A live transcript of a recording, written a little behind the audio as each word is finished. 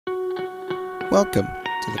Welcome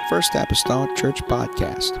to the First Apostolic Church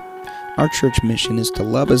Podcast. Our church mission is to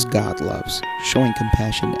love as God loves, showing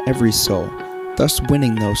compassion to every soul, thus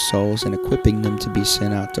winning those souls and equipping them to be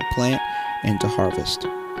sent out to plant and to harvest.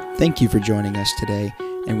 Thank you for joining us today,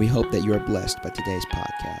 and we hope that you are blessed by today's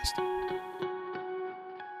podcast.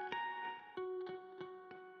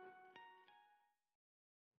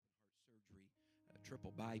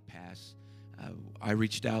 Triple bypass. I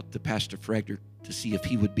reached out to Pastor Frederick to see if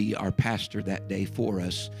he would be our pastor that day for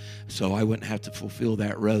us, so I wouldn't have to fulfill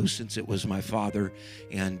that role since it was my father.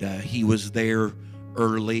 And he was there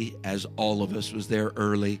early, as all of us was there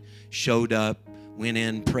early, showed up, went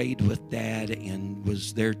in, prayed with Dad, and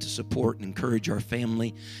was there to support and encourage our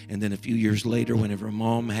family. And then a few years later, whenever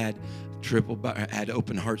Mom had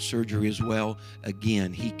open heart surgery as well,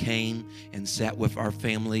 again, he came and sat with our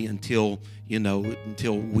family until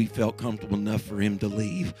we felt comfortable enough for him to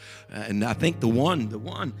leave. And I think on the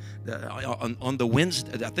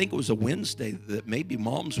Wednesday, I think it was a Wednesday that maybe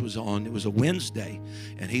Mom's was on. It was a Wednesday,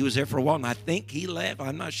 and he was there for a while. And I think he left.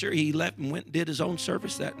 I'm not sure. He left and went and did his own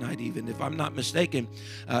service that night, even if I'm not mistaken.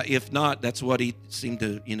 If not, that's what he seemed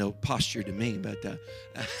to posture to me.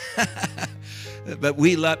 But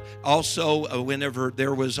we left also. Whenever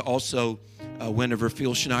there was also, whenever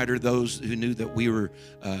Phil Schneider, those who knew that we were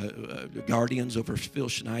guardians over Phil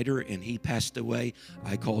Schneider, and he passed away,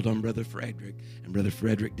 I called on Brother Frederick, and Brother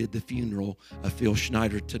Frederick did the funeral of Phil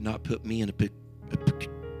Schneider to not put me in a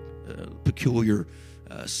peculiar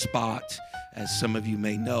spot, as some of you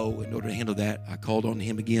may know. In order to handle that, I called on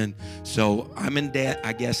him again. So I'm in debt,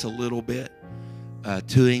 I guess, a little bit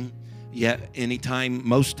to him. Yet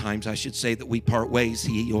most times I should say that we part ways,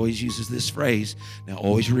 he always uses this phrase. Now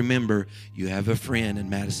always remember, you have a friend in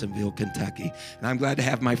Madisonville, Kentucky. And I'm glad to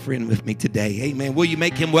have my friend with me today. Amen. Will you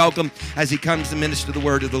make him welcome as he comes to minister the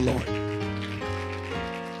word of the Lord?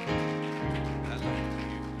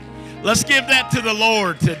 Let's give that to the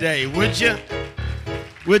Lord today, would you?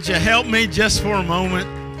 Would you help me just for a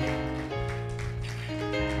moment?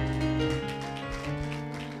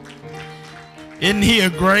 Isn't he a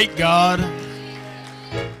great God?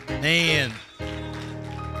 Man.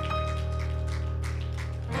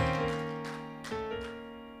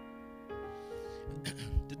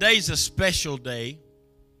 Today's a special day.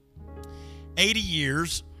 80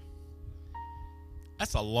 years.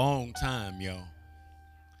 That's a long time, y'all.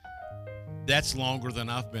 That's longer than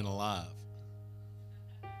I've been alive.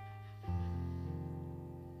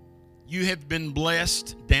 You have been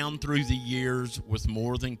blessed down through the years with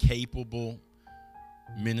more than capable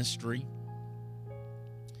ministry.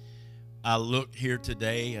 I look here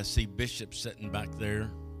today, I see Bishop sitting back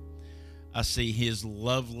there. I see his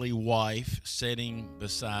lovely wife sitting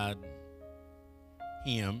beside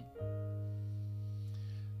him.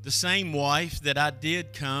 The same wife that I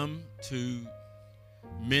did come to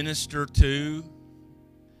minister to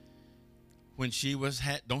when she was,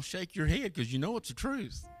 don't shake your head because you know it's the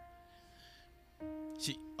truth.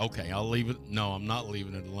 Okay, I'll leave it. No, I'm not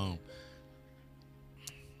leaving it alone.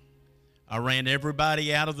 I ran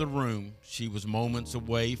everybody out of the room. She was moments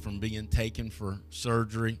away from being taken for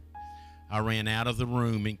surgery. I ran out of the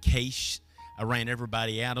room I ran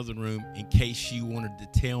everybody out of the room in case she wanted to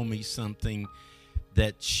tell me something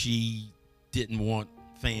that she didn't want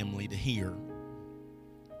family to hear.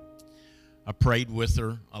 I prayed with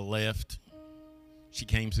her. I left. She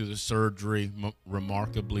came through the surgery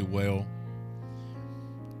remarkably well.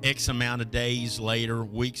 X amount of days later,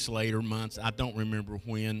 weeks later, months, I don't remember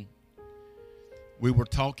when, we were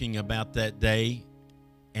talking about that day,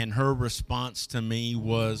 and her response to me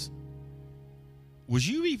was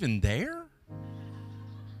you even there?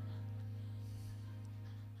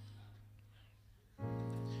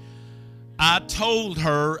 I told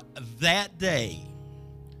her that day,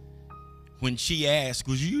 when she asked,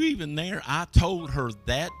 was you even there? I told her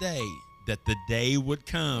that day that the day would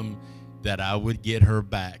come that I would get her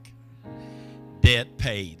back. Debt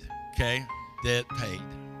paid, okay? Debt paid.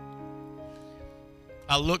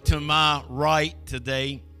 I look to my right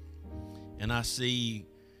today, and I see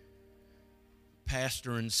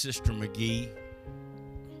Pastor and Sister McGee,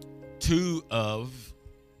 two of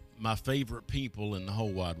my favorite people in the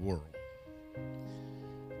whole wide world,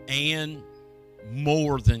 and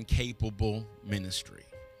more than capable ministry.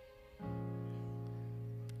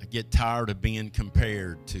 I get tired of being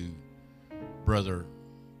compared to Brother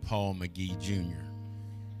Paul McGee Jr.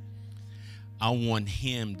 I want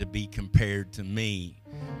him to be compared to me,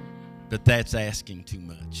 but that's asking too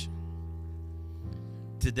much.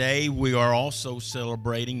 Today we are also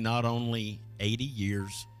celebrating not only 80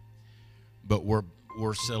 years, but we're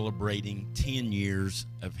celebrating 10 years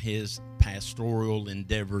of his pastoral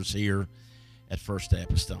endeavors here at First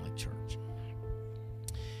Apostolic Church.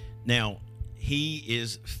 Now, he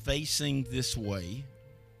is facing this way.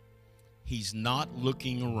 He's not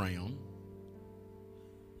looking around.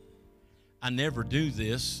 I never do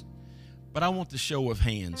this, but I want the show of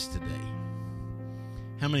hands today.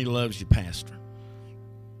 How many loves your pastor?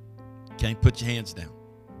 Okay, put your hands down.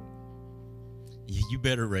 You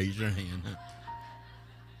better raise your hand.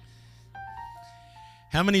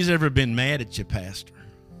 How many's ever been mad at your pastor?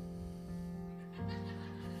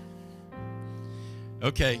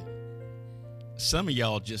 Okay, some of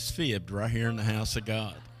y'all just fibbed right here in the house of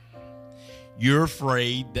God. You're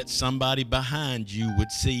afraid that somebody behind you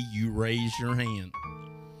would see you raise your hand.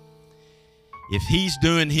 If he's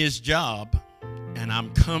doing his job, and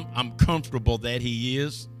I'm comfortable that he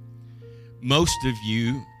is, most of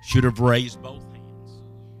you should have raised both hands.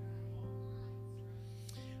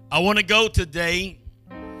 I want to go today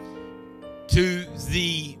to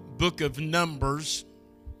the book of Numbers,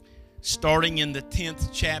 starting in the 10th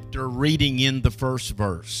chapter, reading in the first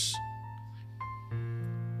verse.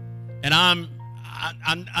 And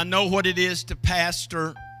I know what it is to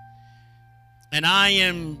pastor, and I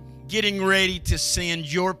am getting ready to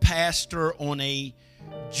send your pastor on a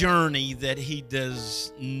journey that he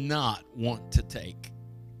does not want to take.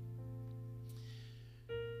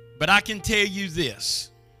 But I can tell you this: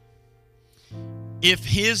 if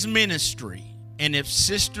his ministry and if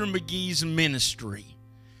Sister McGee's ministry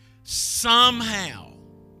somehow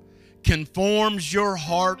conforms your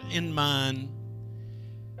heart and mind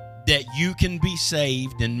that you can be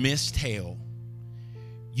saved and miss hell,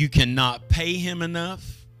 you cannot pay him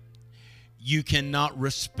enough, you cannot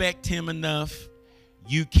respect him enough,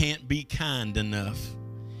 you can't be kind enough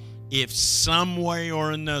if some way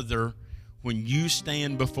or another, when you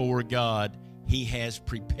stand before God, he has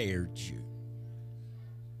prepared you.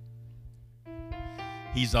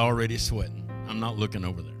 He's already sweating. I'm not looking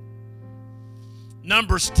over there.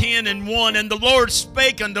 Numbers 10:1, and the Lord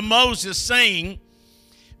spake unto Moses, saying,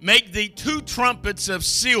 Make thee 2 trumpets of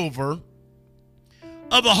silver,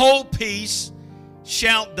 of a whole piece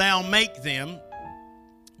shalt thou make them,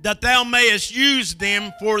 that thou mayest use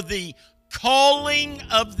them for the calling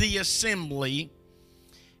of the assembly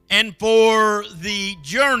and for the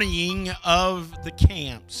journeying of the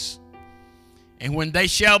camps. And when they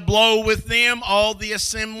shall blow with them, all the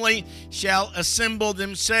assembly shall assemble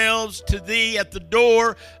themselves to thee at the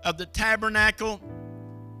door of the tabernacle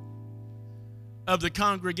of the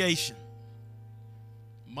congregation.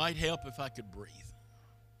 Might help if I could breathe.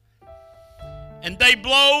 And they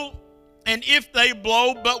blow, and if they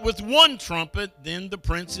blow but with 1 trumpet, then the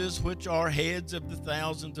princes which are heads of the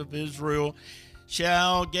thousands of Israel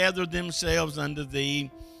shall gather themselves unto thee.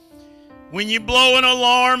 When you blow an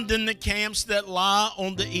alarm, then the camps that lie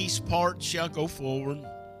on the east part shall go forward.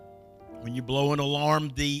 When you blow an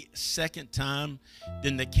alarm the second time,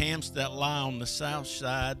 then the camps that lie on the south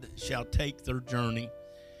side shall take their journey.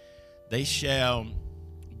 They shall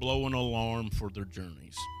blow an alarm for their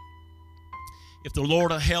journeys. If the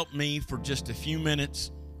Lord will help me for just a few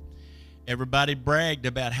minutes, everybody bragged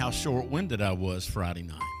about how short-winded I was Friday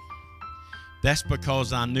night. That's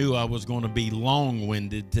because I knew I was going to be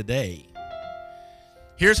long-winded today.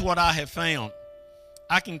 Here's what I have found.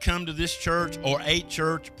 I can come to this church or a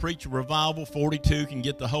church, preach a revival, 42 can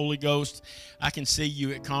get the Holy Ghost. I can see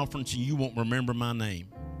you at conference and you won't remember my name.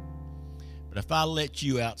 But if I let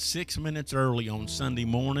you out 6 minutes early on Sunday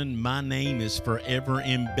morning, my name is forever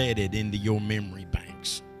embedded into your memory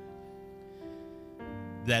banks.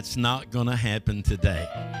 That's not going to happen today.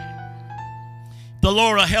 The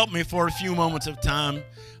Lord will help me for a few moments of time.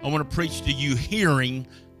 I want to preach to you hearing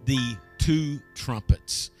the 2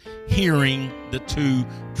 trumpets. Hearing the 2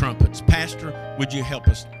 trumpets. Pastor, would you help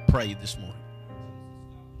us pray this morning?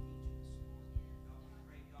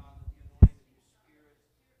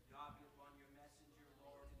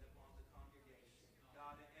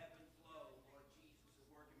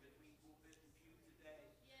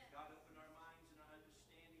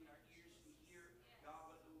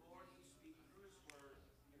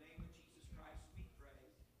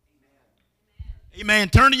 Amen.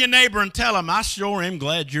 Turn to your neighbor and tell him, I sure am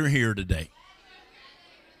glad you're here today.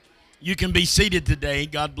 You can be seated today.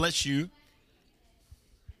 God bless you.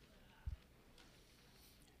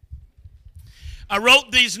 I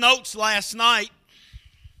wrote these notes last night.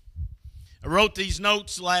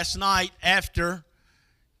 After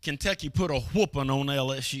Kentucky put a whooping on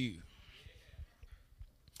LSU.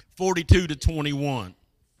 42-21.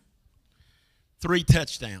 3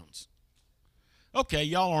 touchdowns. Okay,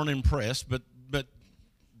 y'all aren't impressed, but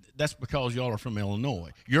that's because y'all are from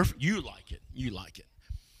Illinois. You like it.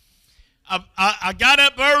 I got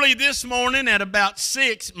up early this morning at about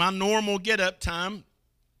 6, my normal get-up time.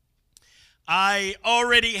 I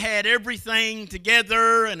already had everything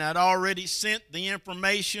together, and I'd already sent the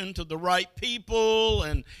information to the right people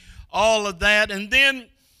and all of that. And then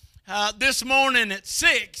this morning at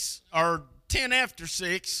 6, or 10 after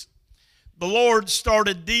 6, the Lord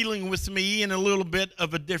started dealing with me in a little bit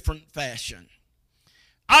of a different fashion.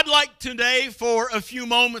 I'd like today, for a few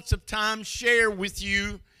moments of time, share with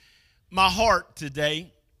you my heart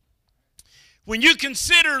today. When you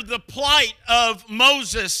consider the plight of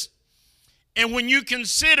Moses, and when you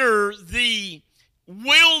consider the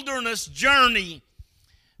wilderness journey,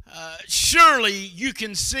 surely you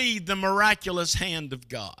can see the miraculous hand of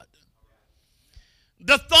God.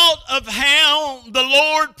 The thought of how the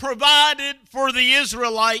Lord provided for the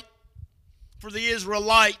Israelites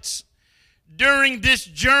during this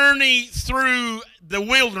journey through the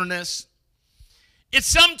wilderness, it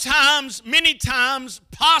sometimes, many times,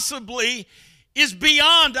 possibly is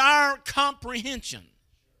beyond our comprehension.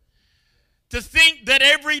 To think that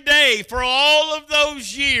every day for all of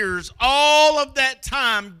those years, all of that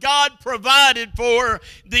time, God provided for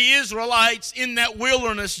the Israelites in that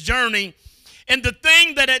wilderness journey. And the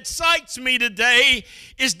thing that excites me today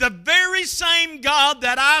is the very same God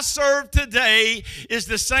that I serve today is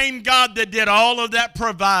the same God that did all of that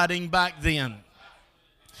providing back then.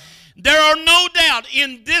 There are no doubt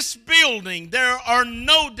in this building, there are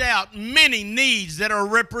no doubt many needs that are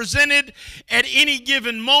represented at any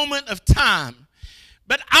given moment of time.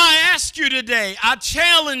 But I ask you today, I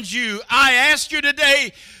challenge you, I ask you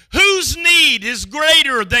today, whose need is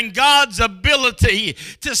greater than God's ability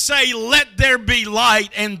to say, let there be light,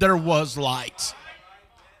 and there was light?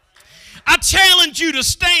 I challenge you to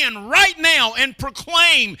stand right now and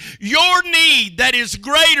proclaim your need that is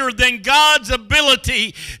greater than God's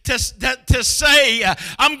ability to say,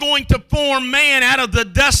 I'm going to form man out of the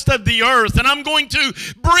dust of the earth, and I'm going to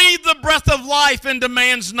breathe the breath of life into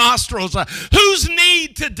man's nostrils. Whose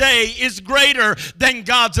need today is greater than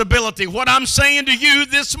God's ability? What I'm saying to you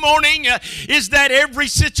this morning is that every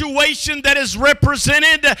situation that is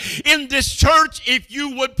represented in this church, if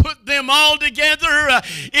you would put them all together,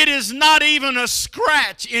 it is not even a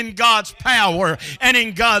scratch in God's power and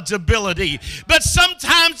in God's ability. But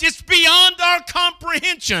sometimes it's beyond our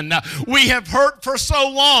comprehension. We have hurt for so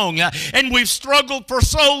long, and we've struggled for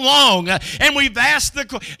so long, and we've asked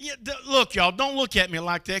look, y'all, don't look at me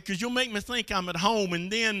like that, because you'll make me think I'm at home,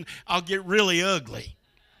 and then I'll get really ugly.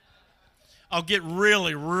 I'll get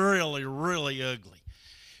really, really, really ugly.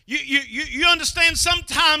 You understand?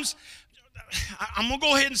 Sometimes, I'm going to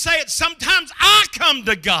go ahead and say it, sometimes I come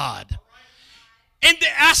to God and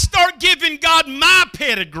I start giving God my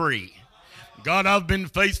pedigree. God, I've been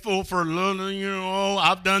faithful for a little,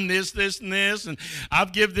 I've done this, and this, and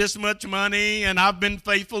I've given this much money, and I've been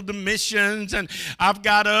faithful to missions, and I've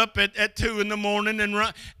got up at 2 in the morning and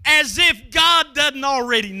run, as if God doesn't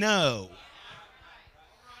already know.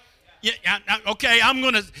 Yeah, okay, I'm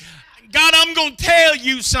going to tell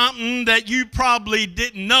you something that you probably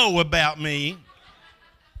didn't know about me.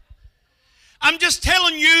 I'm just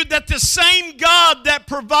telling you that the same God that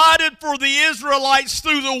provided for the Israelites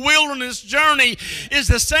through the wilderness journey is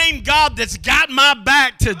the same God that's got my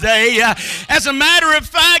back today. As a matter of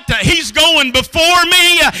fact, He's going before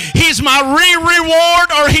me. He's my rear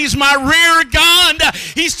reward, or He's my rear God.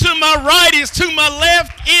 He's to my right, He's to my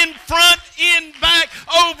left, in front, in back,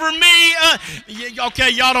 over me.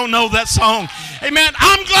 Okay, y'all don't know that song. Amen.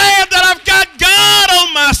 I'm glad that I've got God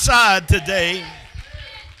on my side today.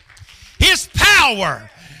 His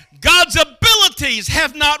power, God's abilities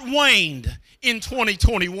have not waned in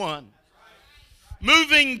 2021.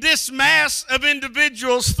 Moving this mass of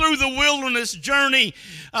individuals through the wilderness journey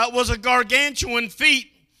was a gargantuan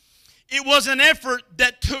feat. It was an effort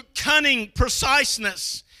that took cunning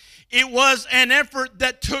preciseness. It was an effort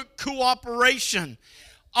that took cooperation.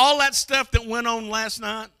 All that stuff that went on last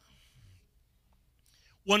night,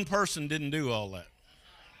 one person didn't do all that.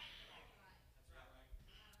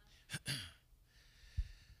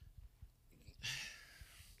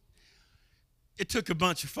 It took a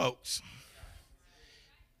bunch of folks.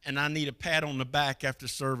 And I need a pat on the back after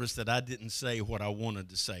service that I didn't say what I wanted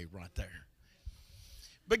to say right there.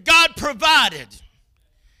 But God provided.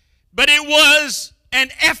 But it was an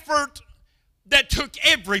effort that took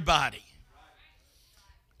everybody.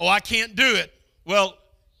 Oh, I can't do it. Well,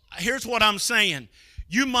 here's what I'm saying.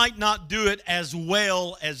 You might not do it as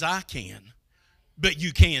well as I can, but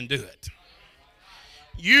you can do it.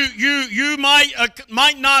 You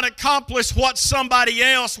might not accomplish what somebody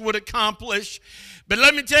else would accomplish, but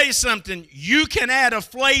let me tell you something. You can add a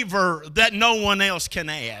flavor that no one else can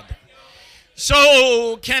add.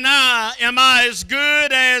 So am I as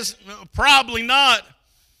good as? Probably not.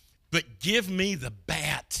 But give me the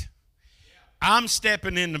bat. I'm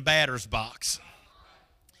stepping in the batter's box.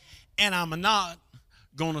 And I'm not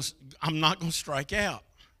going to strike out.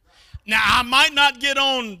 Now, I might not get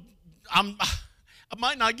on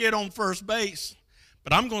first base,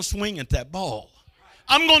 but I'm going to swing at that ball.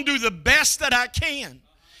 I'm going to do the best that I can.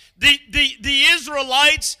 The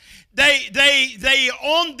Israelites, they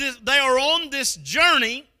are on this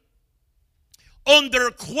journey on their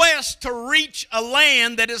quest to reach a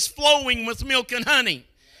land that is flowing with milk and honey.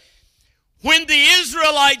 When the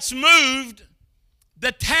Israelites moved,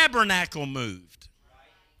 the tabernacle moved.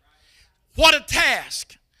 What a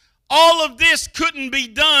task. All of this couldn't be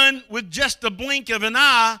done with just a blink of an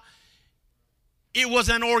eye. It was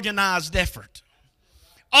an organized effort.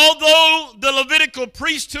 Although the Levitical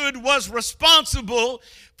priesthood was responsible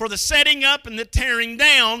for the setting up and the tearing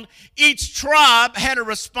down, each tribe had a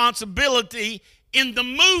responsibility in the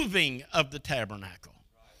moving of the tabernacle.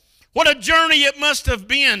 What a journey it must have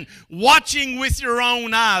been watching with your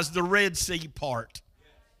own eyes the Red Sea part.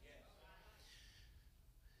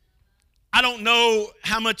 I don't know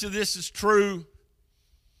how much of this is true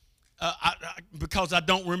because I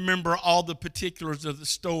don't remember all the particulars of the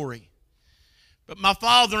story. But my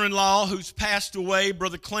father-in-law, who's passed away,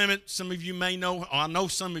 Brother Clement, some of you may know, I know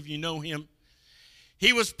some of you know him.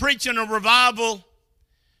 He was preaching a revival.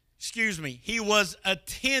 He was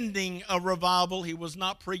attending a revival. He was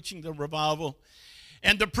not preaching the revival.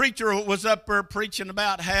 And the preacher was up there preaching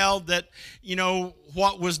about how that,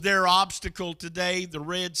 what was their obstacle today, the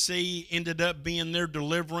Red Sea, ended up being their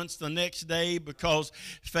deliverance the next day because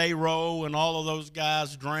Pharaoh and all of those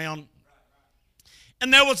guys drowned.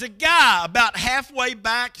 And there was a guy about halfway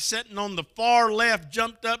back sitting on the far left,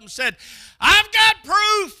 jumped up and said, "I've got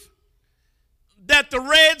proof that the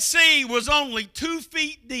Red Sea was only 2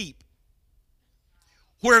 feet deep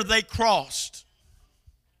where they crossed."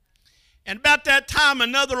 And about that time,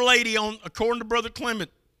 another lady, according to Brother Clement,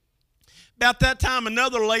 about that time,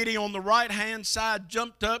 another lady on the right-hand side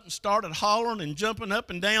jumped up and started hollering and jumping up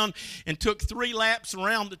and down and took 3 laps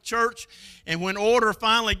around the church. And when order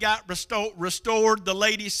finally got restored, the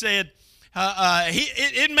lady said,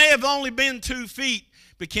 it may have only been 2 feet,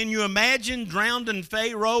 but can you imagine drowning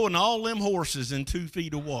Pharaoh and all them horses in 2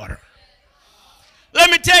 feet of water? Let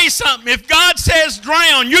me tell you something. If God says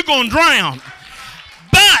drown, you're going to drown.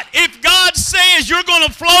 But if God says you're going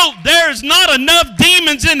to float, there's not enough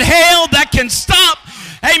demons in hell that can stop,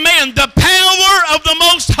 amen, the power of the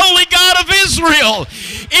most holy God of Israel.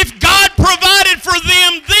 If God provided for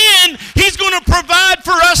them then, He's going to provide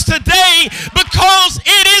for us today because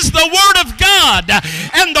it is the Word of God.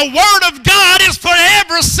 And the Word of God is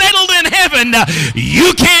forever settled in heaven.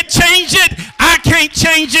 You can't change it. I can't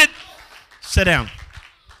change it. Sit down.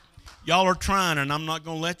 Y'all are trying, and I'm not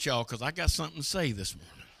going to let y'all because I got something to say this morning.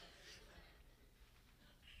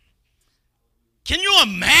 Can you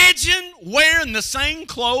imagine wearing the same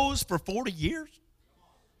clothes for 40 years?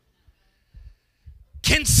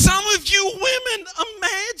 Can some of you women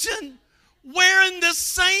imagine wearing the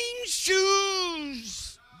same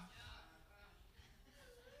shoes?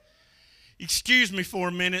 Excuse me for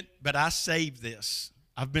a minute, but I saved this.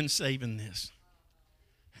 I've been saving this.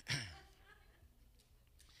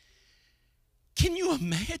 Can you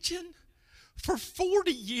imagine for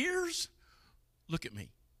 40 years? Look at me.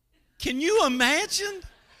 Can you imagine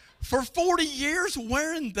for 40 years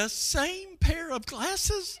wearing the same pair of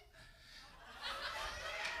glasses?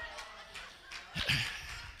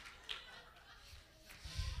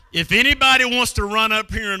 If anybody wants to run up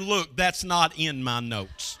here and look, that's not in my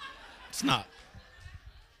notes. It's not.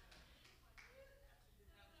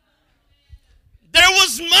 There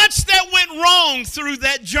was much that went wrong through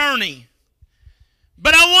that journey.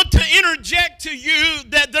 But I want to interject to you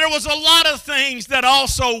that there was a lot of things that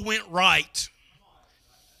also went right.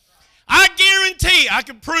 I guarantee, I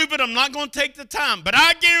can prove it, I'm not going to take the time, but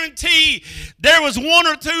I guarantee there was 1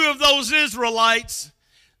 or 2 of those Israelites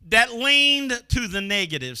that leaned to the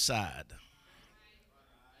negative side.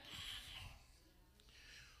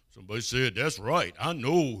 Somebody said, that's right, I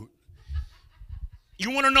know. You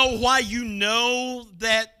want to know why you know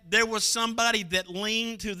that there was somebody that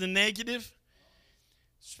leaned to the negative?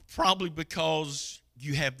 Probably because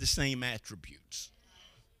you have the same attributes.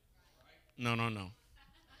 No.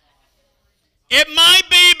 It might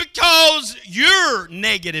be because you're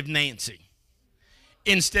negative Nancy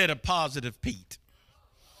instead of positive Pete.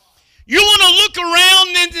 You want to look around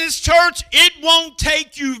in this church, it won't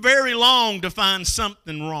take you very long to find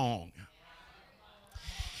something wrong.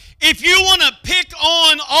 If you want to pick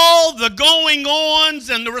on all the going-ons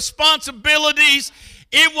and the responsibilities,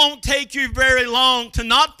 it won't take you very long to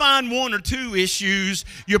not find one or two issues.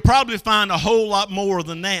 You'll probably find a whole lot more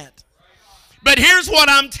than that. But here's what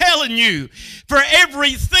I'm telling you. For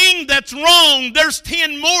everything that's wrong, there's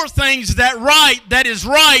 10 more things that is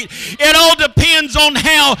right. It all depends on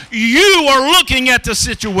how you are looking at the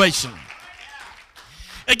situation.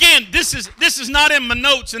 Again, this is not in my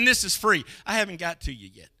notes, and this is free. I haven't got to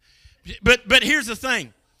you yet. But here's the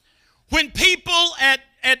thing. When people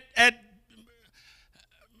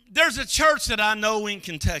there's a church that I know in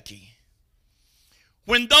Kentucky.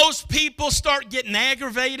 When those people start getting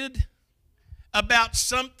aggravated about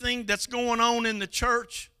something that's going on in the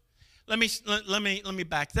church, let me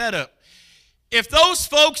back that up. If those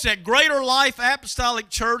folks at Greater Life Apostolic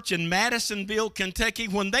Church in Madisonville, Kentucky,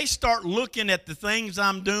 when they start looking at the things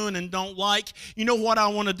I'm doing and don't like, you know what I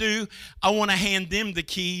want to do? I want to hand them the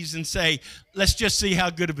keys and say, let's just see how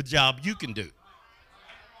good of a job you can do.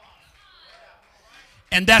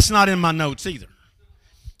 And that's not in my notes either.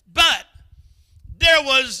 But there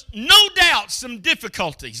was no doubt some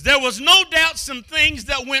difficulties. There was no doubt some things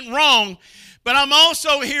that went wrong. But I'm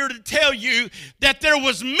also here to tell you that there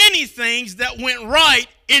was many things that went right.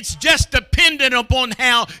 It's just dependent upon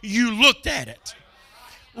how you looked at it.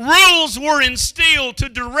 Rules were instilled to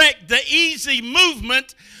direct the easy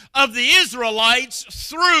movement of the Israelites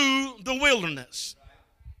through the wilderness.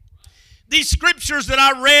 These scriptures that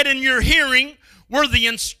I read in your hearing were the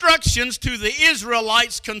instructions to the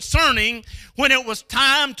Israelites concerning when it was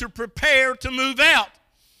time to prepare to move out.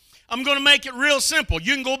 I'm going to make it real simple.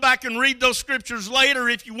 You can go back and read those scriptures later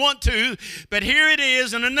if you want to, but here it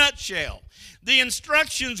is in a nutshell. The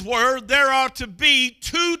instructions were there are to be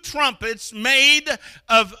 2 trumpets made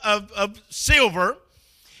of silver,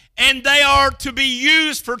 and they are to be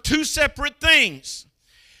used for 2 separate things.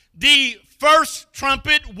 The first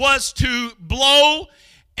trumpet was to blow,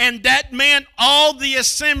 and that meant all the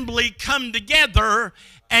assembly come together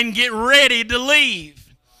and get ready to leave.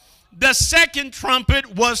 The second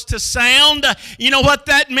trumpet was to sound. You know what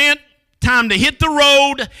that meant? Time to hit the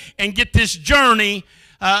road and get this journey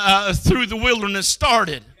through the wilderness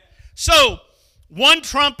started. So, one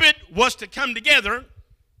trumpet was to come together.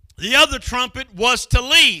 The other trumpet was to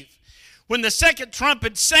leave. When the second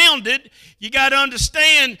trumpet sounded, you got to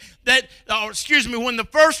understand that, when the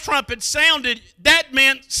first trumpet sounded, that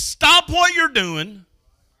meant stop what you're doing,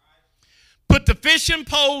 put the fishing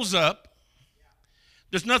poles up.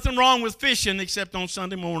 There's nothing wrong with fishing except on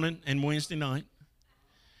Sunday morning and Wednesday night.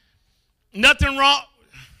 Nothing wrong.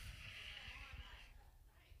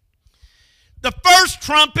 The first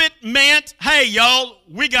trumpet meant, hey, y'all,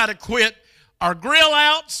 we got to quit our grill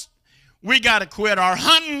outs. We got to quit our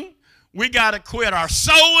hunting. We got to quit our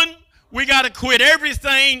sowing. We got to quit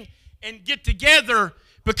everything and get together,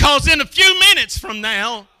 because in a few minutes from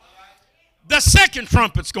now, the second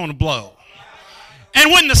trumpet's going to blow. And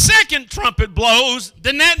when the second trumpet blows,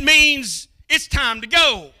 then that means it's time to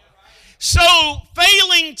go. So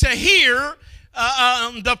failing to hear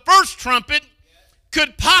the first trumpet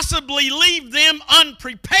could possibly leave them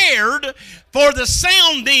unprepared for the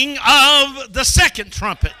sounding of the second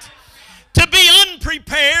trumpet. To be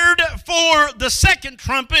unprepared for the second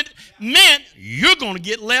trumpet meant you're going to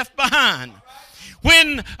get left behind.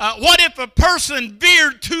 What if a person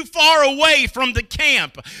veered too far away from the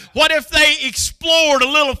camp? What if they explored a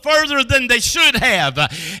little further than they should have?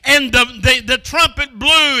 And the trumpet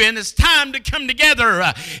blew and it's time to come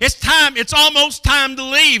together. It's almost time to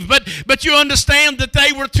leave. But you understand that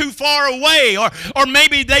they were too far away, or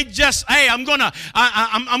maybe they just, hey, I'm gonna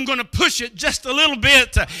push it just a little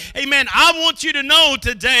bit. Amen. I want you to know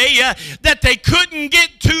today that they couldn't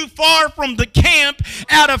get too far from the camp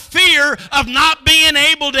out of fear of not being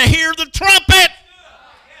able to hear the trumpet.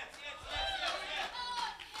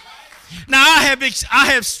 Now I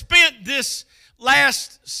have spent this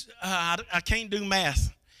last I can't do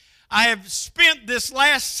math. I have spent this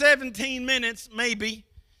last 17 minutes maybe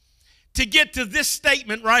to get to this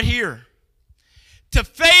statement right here. To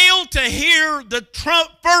fail to hear the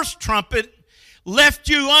first trumpet left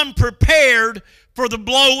you unprepared for the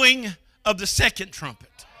blowing of the second trumpet.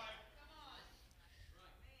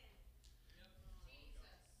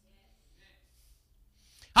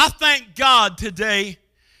 I thank God today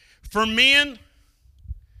for men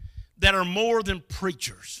that are more than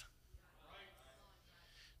preachers.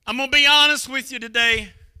 I'm going to be honest with you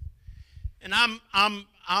today, and I'm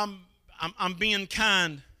being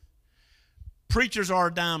kind. Preachers are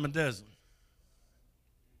a dime a dozen.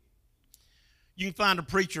 You can find a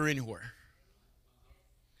preacher anywhere.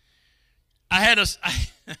 I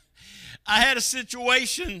I had a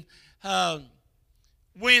situation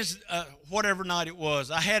Wednesday, whatever night it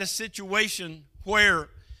was. I had a situation where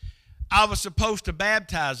I was supposed to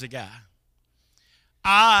baptize a guy.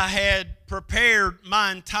 I had prepared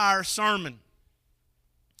my entire sermon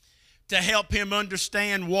to help him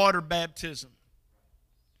understand water baptism.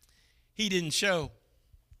 He didn't show.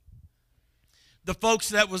 The folks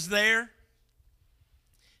that was there,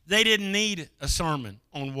 they didn't need a sermon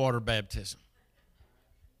on water baptism.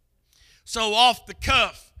 So off the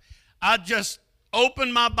cuff, I just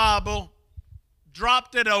opened my Bible,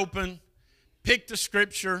 dropped it open, picked a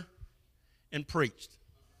scripture, and preached.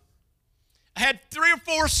 I had 3 or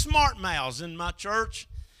 4 smart mouths in my church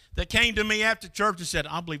that came to me after church and said,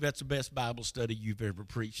 I believe that's the best Bible study you've ever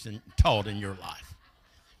preached and taught in your life.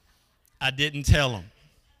 I didn't tell them.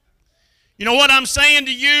 You know what I'm saying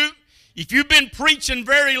to you? If you've been preaching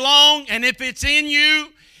very long, and if it's in you,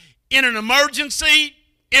 in an emergency,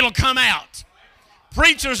 it'll come out.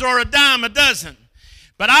 Preachers are a dime a dozen.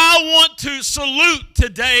 But I want to salute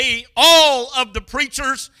today all of the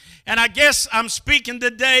preachers, and I guess I'm speaking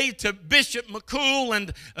today to Bishop McCool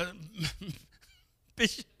and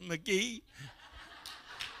Bishop McGee.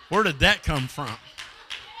 Where did that come from?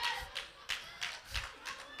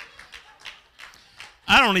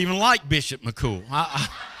 I don't even like Bishop McCool.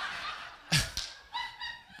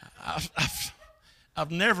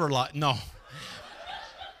 I've never liked, no.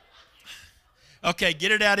 Okay,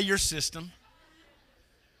 get it out of your system.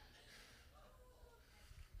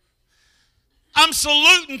 I'm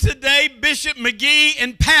saluting today Bishop McGee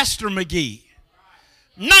and Pastor McGee.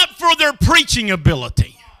 Not for their preaching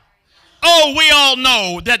ability. Oh, we all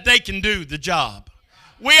know that they can do the job.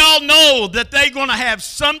 We all know that they're going to have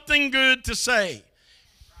something good to say.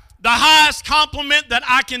 The highest compliment that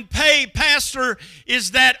I can pay, Pastor,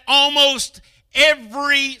 is that almost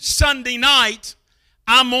every Sunday night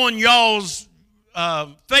I'm on y'all's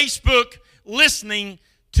Facebook listening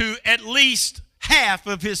to at least half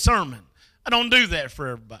of his sermon. I don't do that for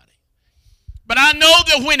everybody. But I know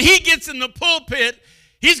that when he gets in the pulpit,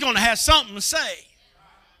 he's going to have something to say.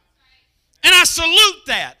 And I salute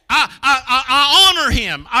that. I honor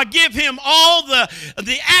him. I give him all the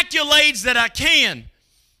accolades that I can.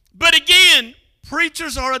 But again,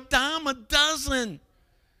 preachers are a dime a dozen.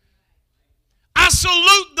 I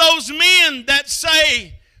salute those men that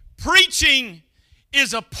say preaching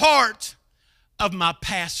is a part of my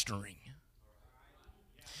pastoring.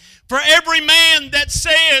 For every man that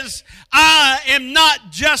says, I am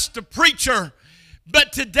not just a preacher,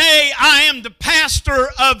 but today I am the pastor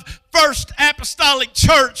of First Apostolic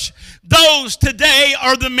Church, those today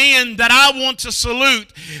are the men that I want to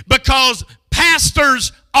salute, because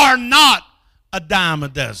pastors are not a dime a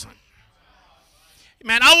dozen.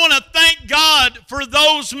 Man, I want to thank God for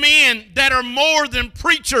those men that are more than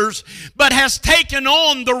preachers, but has taken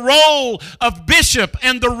on the role of bishop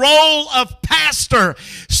and the role of pastor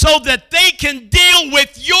so that they can deal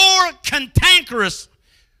with your cantankerous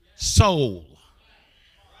soul.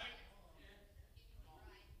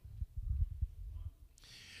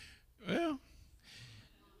 Well,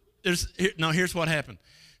 here's what happened.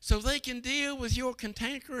 So they can deal with your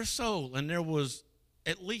cantankerous soul. And there was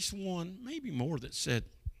at least one, maybe more, that said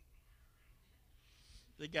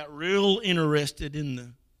they got real interested in the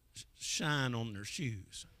shine on their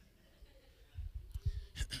shoes.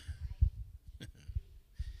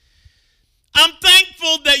 I'm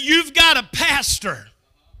thankful that you've got a pastor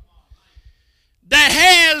that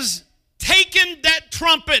has taken that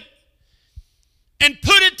trumpet and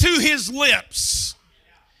put it to his lips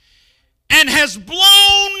and has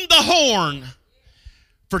blown the horn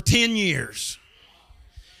for 10 years.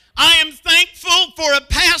 I am thankful for a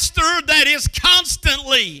pastor that is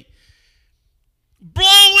constantly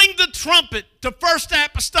blowing the trumpet to First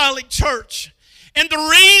Apostolic Church. And the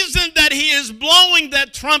reason that he is blowing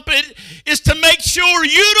that trumpet is to make sure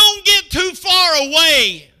you don't get too far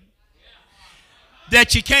away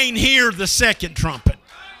that you can't hear the second trumpet.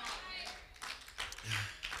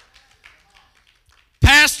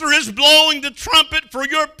 Pastor is blowing the trumpet for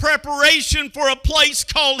your preparation for a place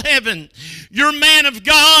called heaven. Your man of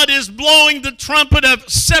God is blowing the trumpet of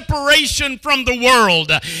separation from the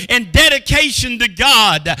world and dedication to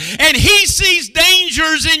God. And he sees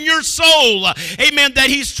dangers in your soul, amen, that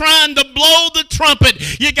he's trying to blow the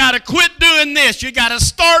trumpet. You got to quit doing this. You got to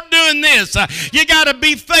start doing this. You got to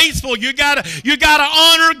be faithful. You got to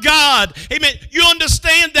honor God. Amen. You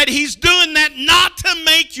understand that he's doing that not to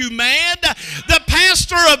make you mad. The pastor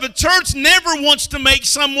of a church never wants to make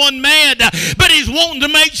someone mad, but he's wanting to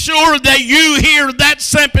make sure that you hear that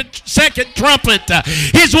second trumpet.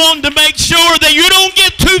 He's wanting to make sure that you don't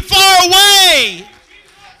get too far away.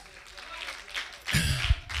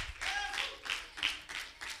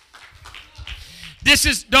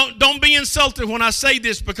 Don't be insulted when I say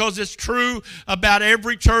this, because it's true about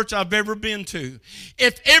every church I've ever been to.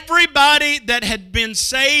 If everybody that had been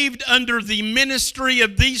saved under the ministry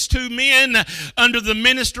of these two men, under the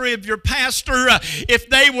ministry of your pastor, if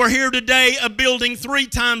they were here today, a building 3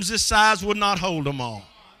 times this size would not hold them all.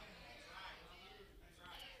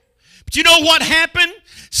 But you know what happened?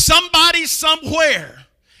 Somebody somewhere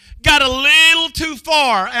got a little too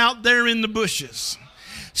far out there in the bushes.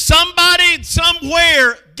 Somebody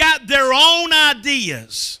somewhere got their own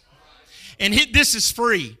ideas. And this is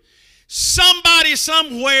free. Somebody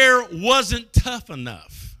somewhere wasn't tough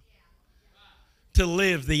enough to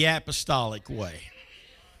live the apostolic way.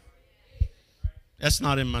 That's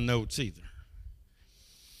not in my notes either.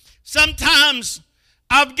 Sometimes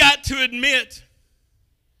I've got to admit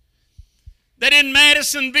that in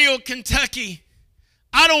Madisonville, Kentucky,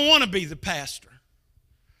 I don't want to be the pastor.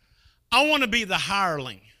 I want to be the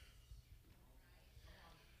hireling.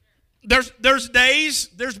 There's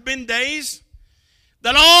been days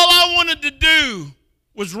that all I wanted to do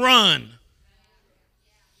was run.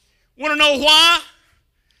 Want to know why?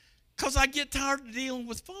 Because I get tired of dealing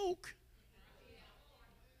with folk.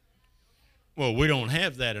 Well, we don't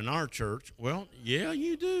have that in our church. Well, yeah,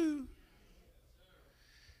 you do.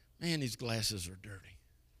 Man, these glasses are dirty.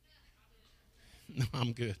 No,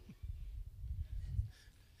 I'm good.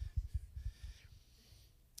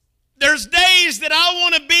 There's days that I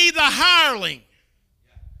want to be the hireling.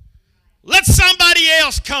 Let somebody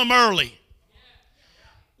else come early.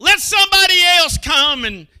 Let somebody else come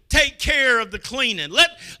and take care of the cleaning.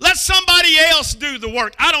 Let somebody else do the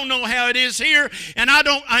work. I don't know how it is here, and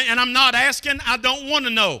I'm not asking. I don't want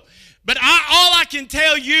to know. But all I can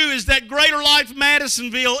tell you is that Greater Life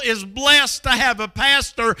Madisonville is blessed to have a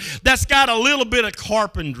pastor that's got a little bit of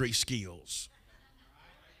carpentry skills.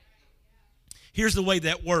 Here's the way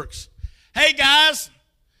that works. Hey guys,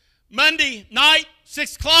 Monday night,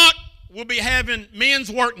 6 o'clock, we'll be having men's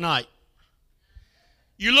work night.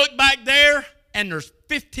 You look back there, and there's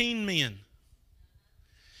 15 men.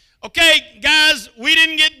 Okay, guys, we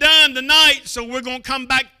didn't get done tonight, so we're going to come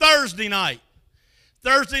back Thursday night.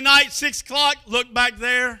 Thursday night, 6 o'clock, look back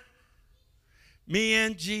there. Me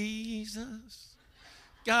and Jesus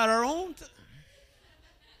got our own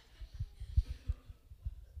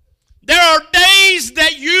There are days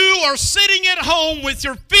that you are sitting at home with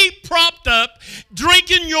your feet propped up,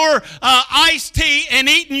 drinking your iced tea and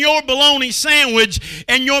eating your bologna sandwich,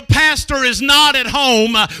 and your pastor is not at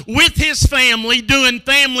home with his family doing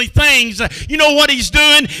family things. You know what he's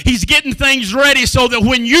doing? He's getting things ready so that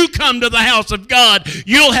when you come to the house of God,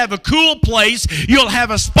 you'll have a cool place. You'll have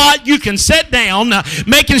a spot you can sit down,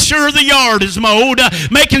 making sure the yard is mowed,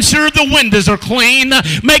 making sure the windows are clean,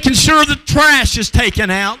 making sure the trash is taken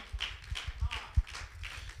out.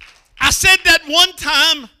 I said that one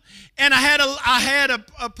time, and I had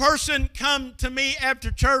a person come to me after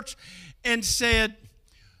church and said,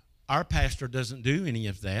 our pastor doesn't do any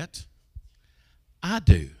of that. I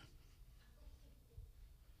do.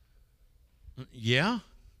 Yeah?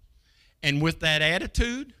 And with that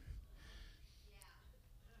attitude,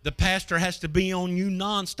 the pastor has to be on you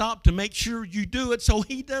nonstop to make sure you do it so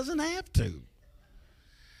he doesn't have to.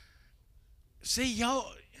 See,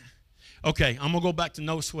 y'all... Okay, I'm going to go back to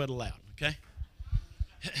no sweat allowed, okay?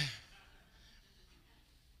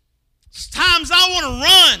 There's times I want to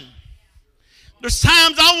run. There's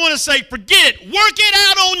times I want to say, forget it. Work it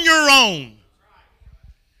out on your own.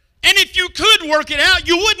 And if you could work it out,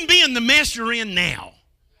 you wouldn't be in the mess you're in now.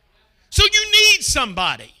 So you need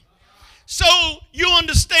somebody. So you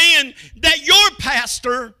understand that your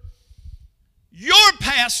pastor,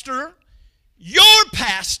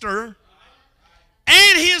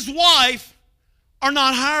 and his wife are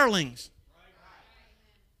not hirelings.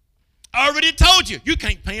 I already told you, you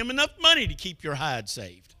can't pay them enough money to keep your hide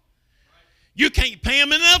saved. You can't pay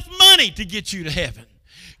them enough money to get you to heaven.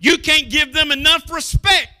 You can't give them enough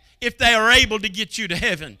respect if they are able to get you to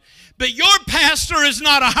heaven. But your pastor is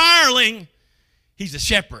not a hireling, he's a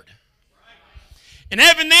shepherd. And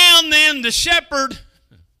every now and then the shepherd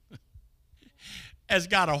has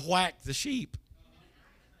got to whack the sheep.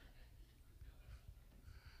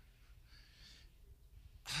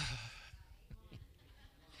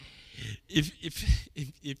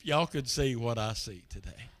 If y'all could see what I see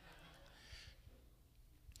today.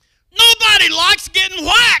 Nobody likes getting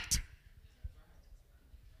whacked.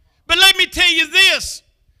 But let me tell you this.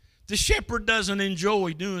 The shepherd doesn't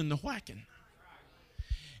enjoy doing the whacking.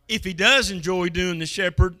 If he does enjoy doing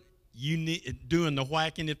doing the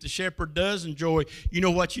whacking, if the shepherd does enjoy, you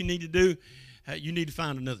know what you need to do? You need to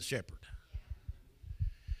find another shepherd.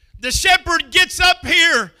 The shepherd gets up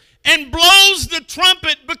here and blows the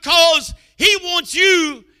trumpet because He wants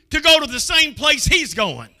you to go to the same place He's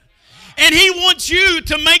going. And He wants you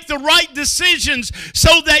to make the right decisions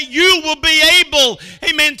so that you will be able,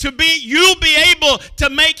 amen, you'll be able to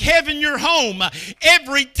make heaven your home.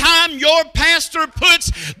 Every time your pastor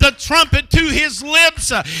puts the trumpet to his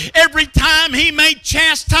lips, every time he may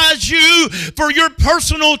chastise you for your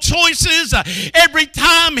personal choices, every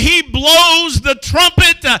time he blows the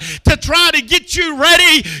trumpet to try to get you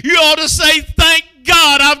ready, you ought to say, thank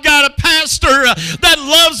God, I've got a pastor that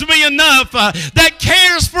loves me enough, that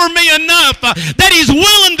cares for me enough, that he's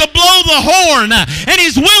willing to blow the horn and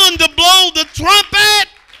he's willing to blow the trumpet.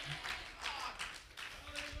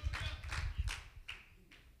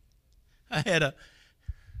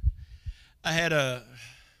 I had a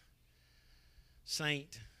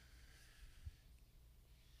saint.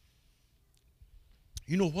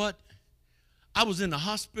 You know what? I was in the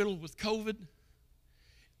hospital with COVID,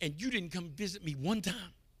 and you didn't come visit me one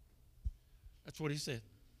time. That's what he said.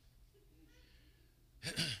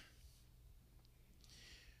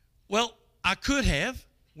 Well, I could have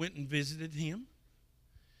went and visited him.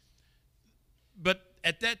 But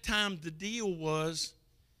at that time, the deal was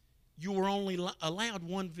you were only allowed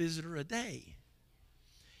one visitor a day.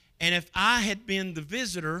 And if I had been the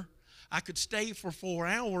visitor, I could stay for 4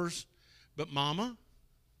 hours, but mama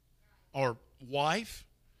or wife,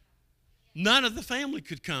 none of the family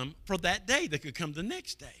could come for that day. They could come the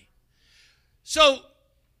next day. So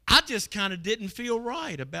I just kind of didn't feel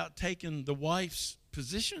right about taking the wife's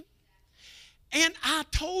position. And I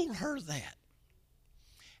told her that.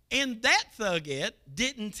 And that thugette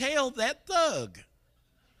didn't tell that thug.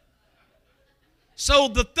 So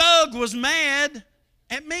the thug was mad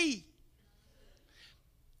at me.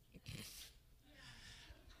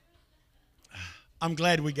 I'm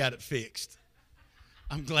glad we got it fixed.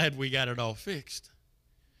 I'm glad we got it all fixed.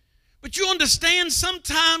 But you understand,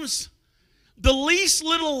 sometimes the least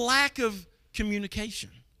little lack of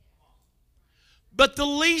communication, but the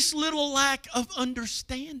least little lack of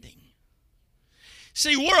understanding.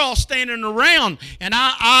 See, we're all standing around, and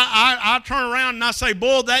I turn around and I say,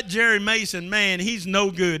 boy, that Jerry Mason, man, he's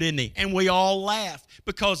no good, isn't he? And we all laugh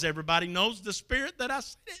because everybody knows the spirit that I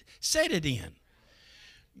said it in.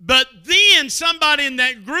 But then somebody in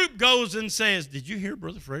that group goes and says, did you hear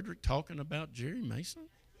Brother Frederick talking about Jerry Mason?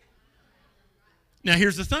 Now,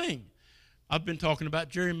 here's the thing. I've been talking about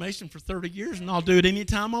Jerry Mason for 30 years, and I'll do it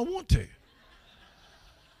anytime I want to.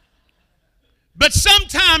 But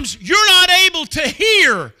sometimes you're not able to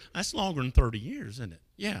hear. That's longer than 30 years, isn't it?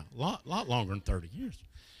 Yeah, a lot longer than 30 years.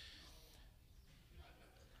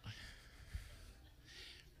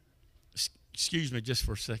 Excuse me just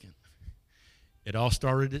for a second. It all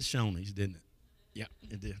started at Shoney's, didn't it? Yeah,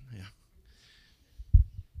 it did, yeah.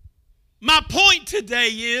 My point today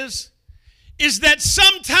is that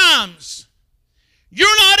sometimes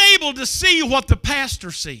you're not able to see what the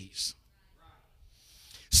pastor sees.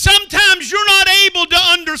 Sometimes you're not able to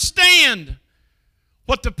understand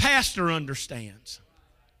what the pastor understands.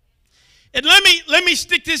 And let me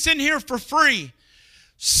stick this in here for free.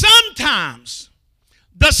 Sometimes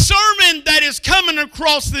the sermon that is coming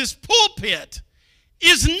across this pulpit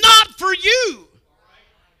is not for you.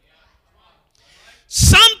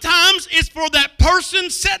 Sometimes it's for that person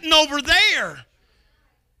sitting over there.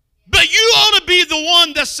 But you ought to be the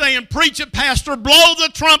one that's saying, preach it, pastor, blow the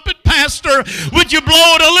trumpet, pastor. Would you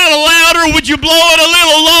blow it a little louder? Would you blow it a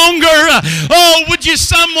little longer? Oh, would you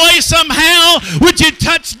some way, somehow, would you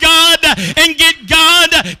touch God and get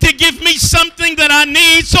God to give me something that I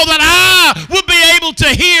need so that I will be able to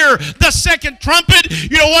hear the second trumpet?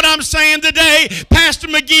 You know what I'm saying today? Pastor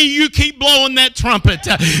McGee, you keep blowing that trumpet.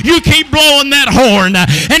 You keep blowing that horn.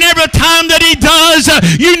 And every time that he does,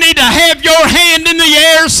 you need to have your hand in the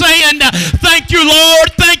air saying, thank you,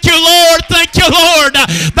 Lord, thank you, Lord, thank you, Lord,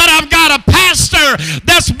 that I've got a pastor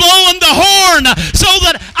that's blowing the horn so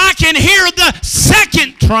that I can hear the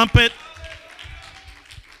second trumpet.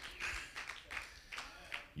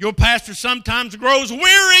 Your pastor sometimes grows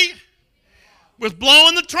weary with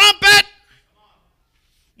blowing the trumpet.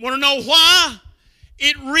 Want to know why?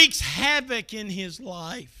 It wreaks havoc in his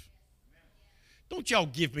life. Don't y'all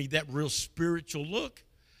give me that real spiritual look.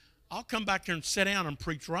 I'll come back here and sit down and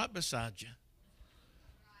preach right beside you.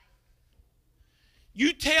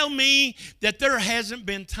 You tell me that there hasn't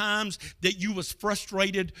been times that you was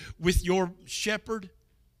frustrated with your shepherd.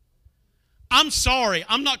 I'm sorry.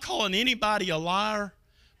 I'm not calling anybody a liar,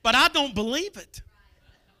 but I don't believe it.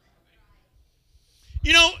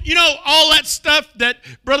 You know all that stuff that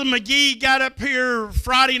Brother McGee got up here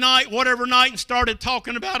Friday night, whatever night, and started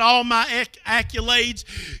talking about all my accolades.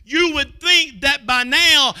 You would think that by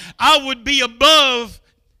now I would be above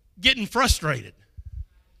getting frustrated.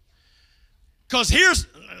 Because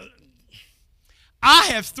I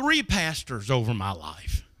have 3 pastors over my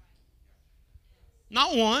life.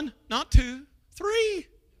 Not 1, not 2, 3.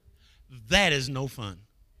 That is no fun.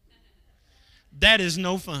 That is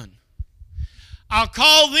no fun. I'll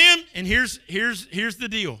call them, and here's the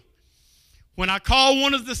deal. When I call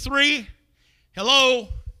one of the 3, hello,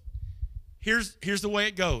 here's the way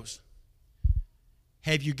it goes.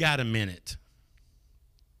 Have you got a minute?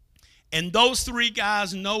 And those 3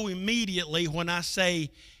 guys know immediately when I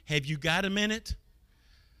say, have you got a minute?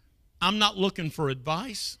 I'm not looking for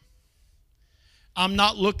advice. I'm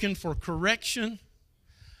not looking for correction.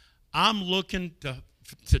 I'm looking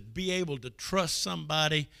to be able to trust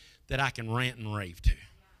somebody that I can rant and rave to.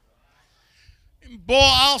 Boy,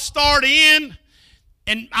 I'll start in,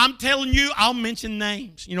 and I'm telling you, I'll mention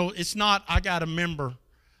names. You know, it's not I got a member.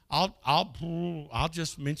 I'll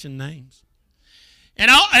just mention names, and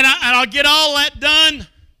I'll get all that done.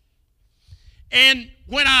 And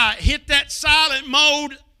when I hit that silent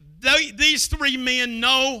mode, these 3 men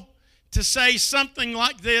know to say something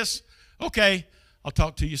like this: "Okay, I'll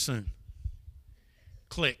talk to you soon."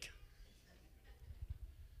 Click.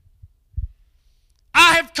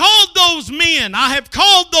 I have called those men, I have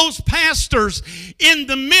called those pastors in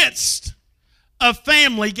the midst of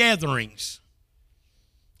family gatherings,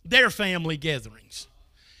 their family gatherings.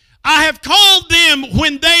 I have called them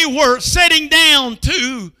when they were sitting down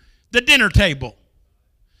to the dinner table.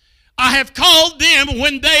 I have called them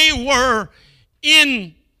when they were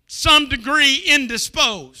in some degree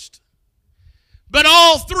indisposed. But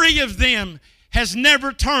all 3 of them has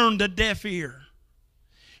never turned a deaf ear.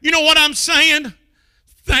 You know what I'm saying?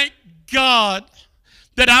 Thank God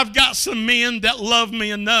that I've got some men that love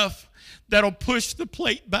me enough that'll push the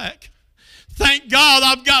plate back. Thank God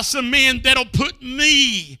I've got some men that'll put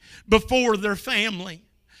me before their family.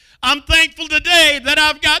 I'm thankful today that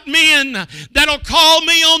I've got men that'll call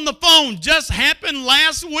me on the phone. Just happened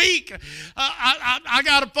last week. I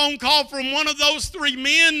got a phone call from one of those 3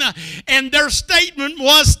 men, and their statement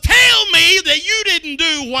was, "Tell me that you didn't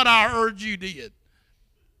do what I heard you did."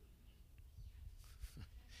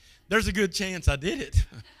 There's a good chance I did it.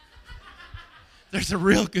 There's a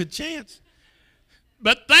real good chance.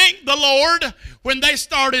 But thank the Lord, when they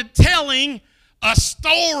started telling a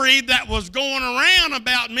story that was going around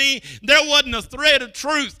about me, there wasn't a thread of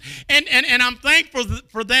truth. And I'm thankful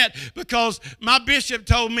for that, because my bishop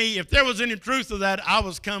told me if there was any truth to that, I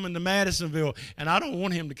was coming to Madisonville. And I don't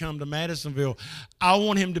want him to come to Madisonville. I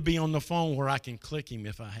want him to be on the phone where I can click him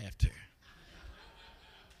if I have to.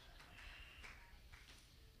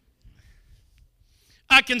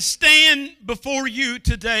 I can stand before you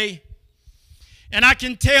today, and I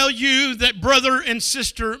can tell you that Brother and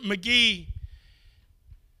Sister McGee,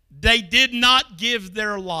 they did not give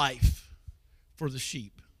their life for the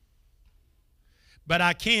sheep. But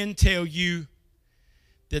I can tell you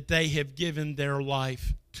that they have given their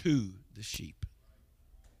life to the sheep.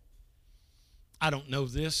 I don't know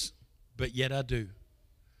this, but yet I do.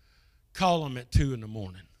 Call them at 2 in the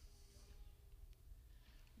morning.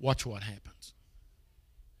 Watch what happens.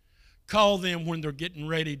 Call them when they're getting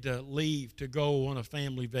ready to leave to go on a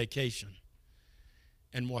family vacation,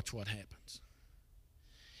 and watch what happens.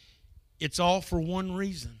 It's all for one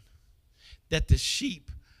reason: that the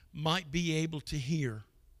sheep might be able to hear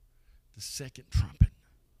the second trumpet.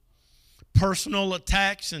 Personal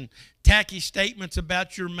attacks and tacky statements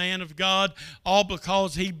about your man of God, all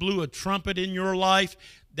because he blew a trumpet in your life,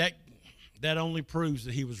 that only proves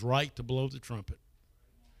that he was right to blow the trumpet.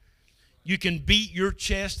 You can beat your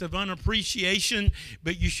chest of unappreciation,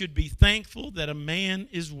 but you should be thankful that a man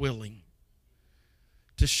is willing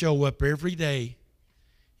to show up every day,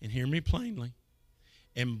 and hear me plainly,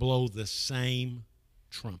 and blow the same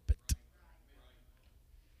trumpet.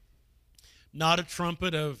 Not a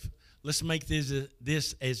trumpet of, let's make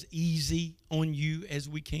this as easy on you as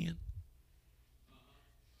we can.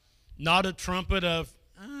 Not a trumpet of,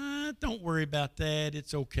 don't worry about that.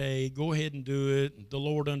 It's okay. Go ahead and do it. The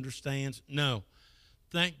Lord understands. No.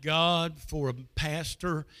 Thank God for a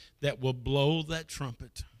pastor that will blow that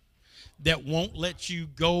trumpet, that won't let you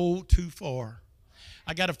go too far.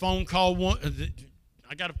 I got a phone call,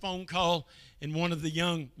 and one of the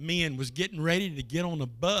young men was getting ready to get on a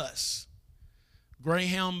bus,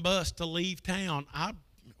 Greyhound bus, to leave town.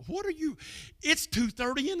 It's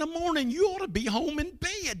 2:30 in the morning. You ought to be home in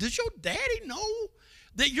bed. Does your daddy know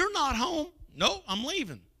that you're not home? No, I'm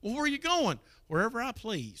leaving. Well, where are you going? Wherever I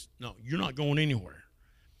please. No, you're not going anywhere.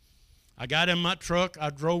 I got in my truck. I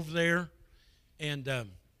drove there and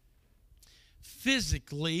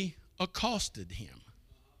physically accosted him.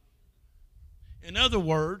 In other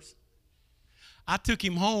words, I took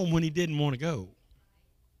him home when he didn't want to go.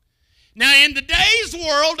 Now, in today's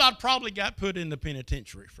world, I'd probably got put in the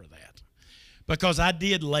penitentiary for that, because I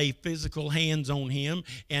did lay physical hands on him,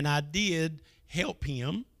 and I did help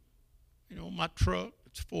him. You know, my truck,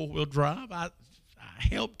 it's four-wheel drive. I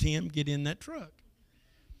helped him get in that truck.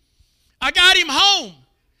 I got him home,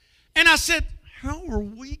 and I said, how are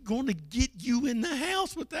we going to get you in the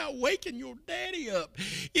house without waking your daddy up?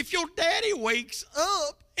 If your daddy wakes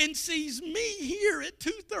up and sees me here at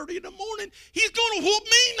 2:30 in the morning, he's going to whoop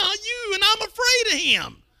me, not you, and I'm afraid of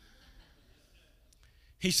him.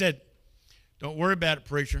 He said, don't worry about it,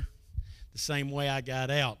 preacher. The same way I got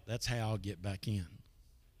out, that's how I'll get back in.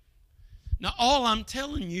 Now, all I'm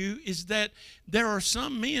telling you is that there are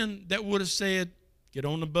some men that would have said, get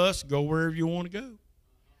on the bus, go wherever you want to go.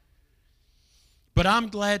 But I'm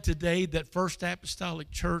glad today that First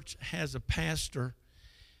Apostolic Church has a pastor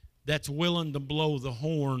that's willing to blow the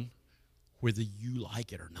horn whether you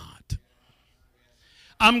like it or not.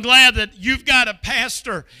 I'm glad that you've got a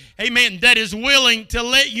pastor, amen, that is willing to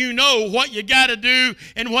let you know what you got to do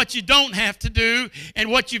and what you don't have to do,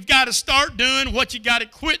 and what you've got to start doing, what you got to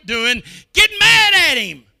quit doing. Get mad at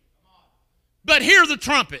him, but hear the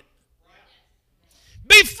trumpet.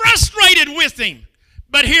 Be frustrated with him,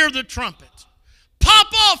 but hear the trumpet.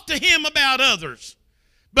 Pop off to him about others,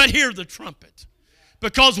 but hear the trumpet.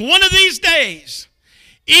 Because one of these days,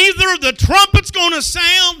 either the trumpet's going to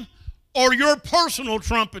sound or your personal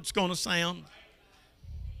trumpet's going to sound.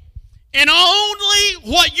 And only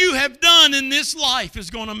what you have done in this life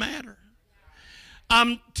is going to matter.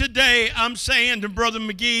 Today, I'm saying to Brother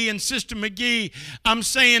McGee and Sister McGee, I'm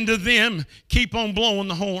saying to them, keep on blowing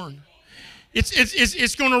the horn.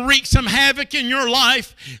 It's going to wreak some havoc in your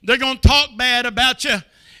life. They're going to talk bad about you.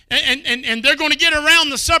 And they're going to get around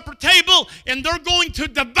the supper table and they're going to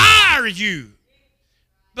devour you.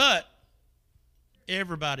 But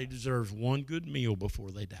everybody deserves one good meal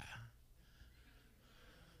before they die.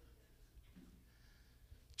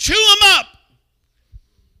 Chew them up.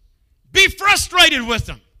 Be frustrated with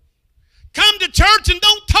them. Come to church and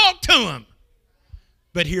don't talk to them,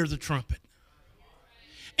 but hear the trumpet.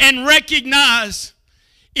 And recognize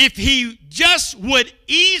if he just would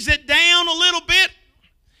ease it down a little bit,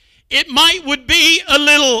 it would be a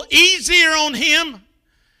little easier on him,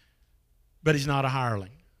 but he's not a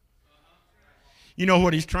hireling. You know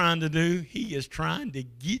what he's trying to do? He is trying to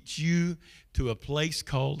get you to a place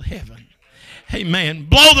called heaven. Amen.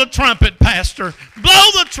 Blow the trumpet, Pastor.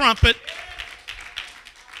 Blow the trumpet.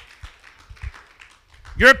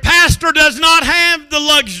 Your pastor does not have the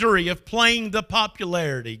luxury of playing the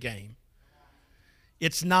popularity game.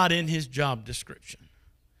 It's not in his job description.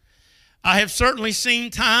 I have certainly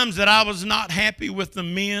seen times that I was not happy with the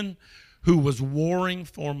men who was warring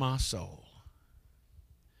for my soul.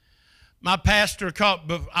 My pastor called,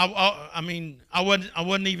 I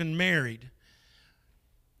wasn't even married.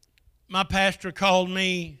 My pastor called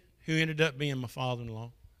me, who ended up being my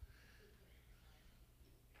father-in-law.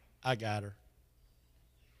 I got her.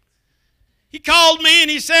 He called me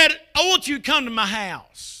and he said, I want you to come to my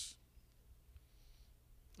house.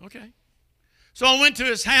 Okay. So I went to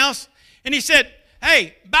his house and he said,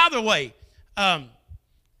 hey, by the way,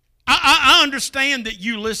 I understand that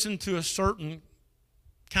you listen to a certain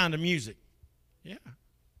kind of music. Yeah.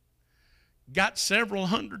 Got several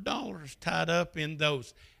 $100s tied up in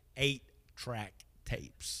those 8-track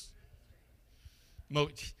tapes. Y'all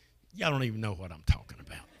don't even know what I'm talking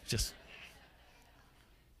about. Just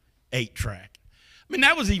 8-track. I mean,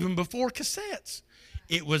 that was even before cassettes.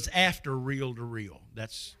 It was after reel to reel.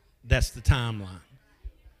 That's the timeline.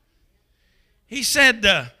 He said,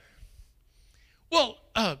 can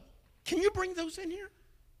you bring those in here?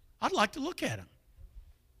 I'd like to look at them.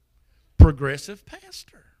 Progressive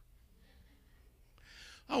pastor.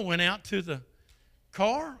 I went out to the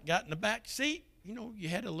car, got in the back seat. You know, you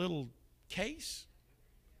had a little case.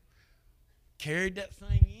 Carried that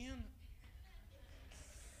thing in.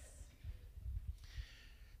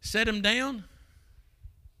 Set him down.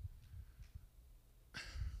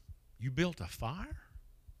 You built a fire?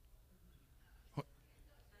 What?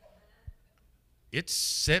 It's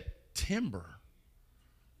September.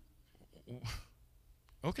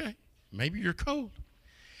 Okay, maybe you're cold.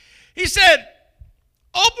 He said,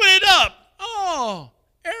 open it up. Oh,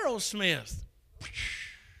 Aerosmith.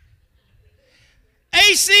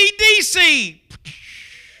 AC/DC.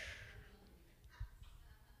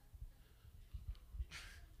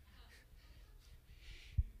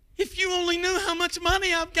 you only knew how much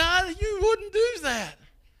money I've got, you wouldn't do that.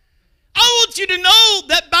 I want you to know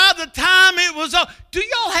that by the time it was over, do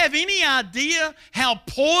y'all have any idea how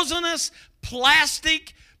poisonous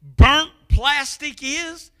plastic, burnt plastic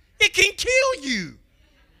is? It can kill you.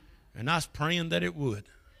 And I was praying that it would.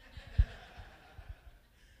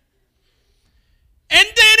 And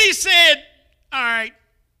then he said, all right,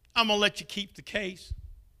 I'm going to let you keep the case.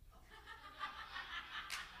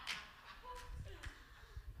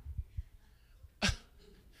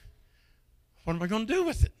 What am I going to do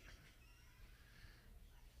with it?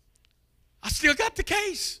 I still got the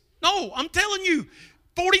case. No, I'm telling you,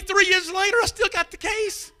 43 years later, I still got the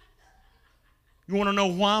case. You want to know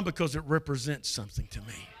why? Because it represents something to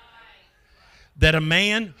me. That a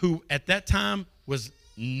man who at that time was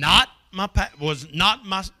not my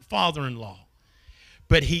father-in-law,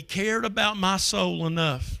 but he cared about my soul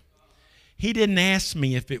enough. He didn't ask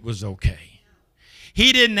me if it was okay.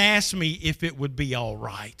 He didn't ask me if it would be all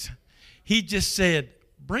right. He just said,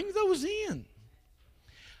 bring those in.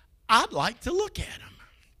 I'd like to look at them.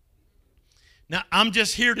 Now, I'm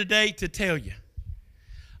just here today to tell you,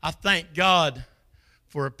 I thank God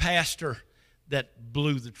for a pastor that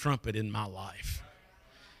blew the trumpet in my life.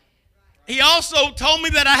 He also told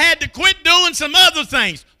me that I had to quit doing some other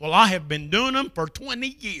things. Well, I have been doing them for 20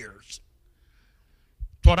 years.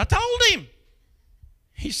 That's what I told him.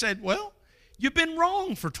 He said, well, you've been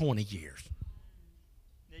wrong for 20 years.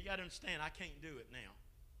 Now, you got to understand, I can't do it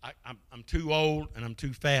now. I'm too old and I'm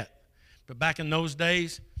too fat. But back in those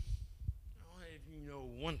days, you know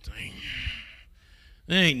one thing.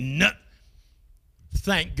 There ain't nothing.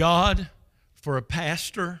 Thank God for a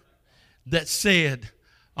pastor that said,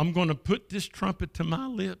 I'm going to put this trumpet to my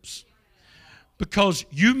lips, because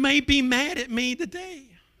you may be mad at me today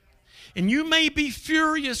and you may be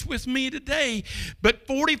furious with me today, but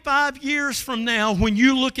 45 years from now, when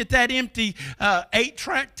you look at that empty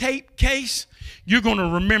 8-track tape case, you're going to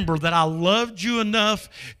remember that I loved you enough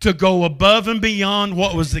to go above and beyond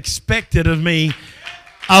what was expected of me.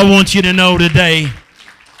 I want you to know today,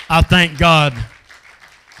 I thank God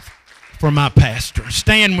for my pastor.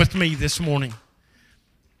 Stand with me this morning.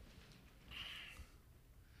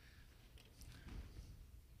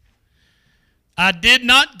 I did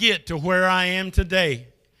not get to where I am today.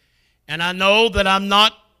 And I know that I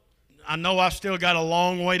know I've still got a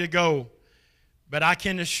long way to go. But I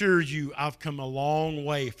can assure you I've come a long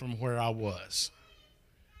way from where I was.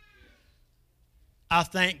 I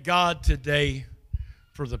thank God today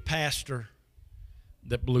for the pastor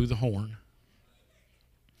that blew the horn.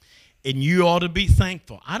 And you ought to be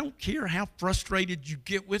thankful. I don't care how frustrated you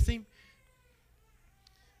get with him.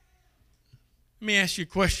 Let me ask you a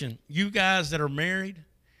question. You guys that are married,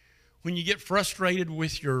 when you get frustrated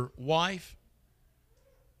with your wife,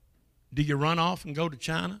 do you run off and go to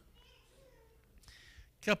China?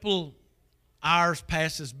 A couple hours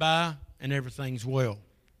passes by and everything's well.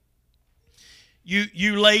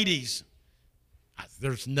 You ladies,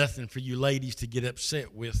 there's nothing for you ladies to get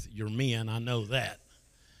upset with your men. I know that.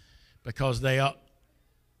 Because I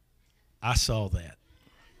saw that.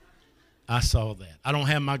 I saw that. I don't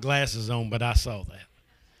have my glasses on, but I saw that.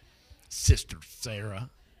 Sister Sarah.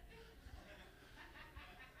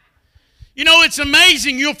 You know, it's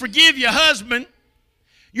amazing. You'll forgive your husband.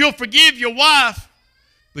 You'll forgive your wife.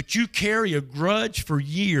 But you carry a grudge for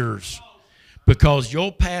years because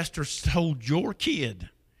your pastor told your kid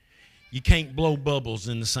you can't blow bubbles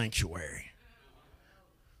in the sanctuary.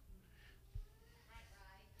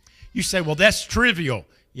 You say, well, that's trivial.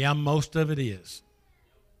 Yeah, most of it is.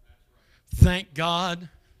 Thank God.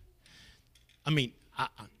 I mean,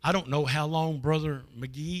 I don't know how long Brother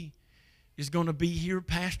McGee is going to be here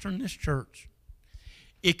pastoring this church.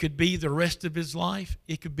 It could be the rest of his life.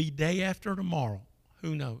 It could be day after tomorrow.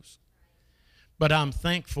 Who knows? But I'm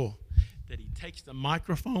thankful that he takes the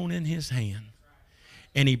microphone in his hand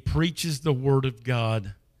and he preaches the Word of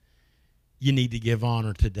God. You need to give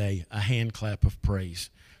honor today, a hand clap of praise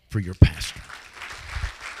for your pastor.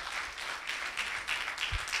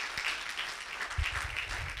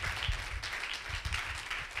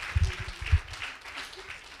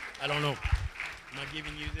 I don't know. Am I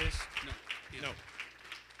giving you this? No. No.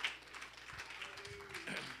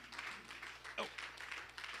 Oh.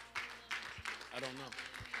 I don't know.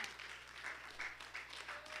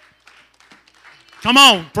 Come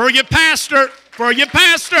on, for your pastor, for your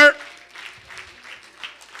pastor.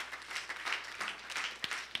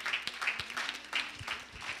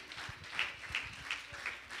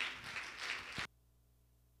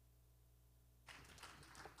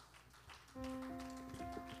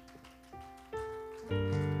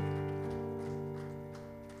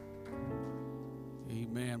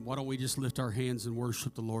 Amen. Why don't we just lift our hands and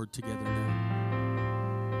worship the Lord together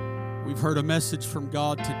now? We've heard a message from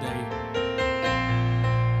God today.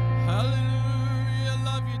 Hallelujah.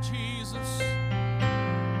 Love you, Jesus.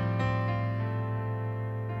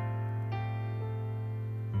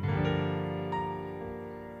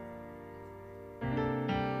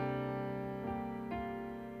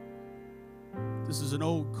 This is an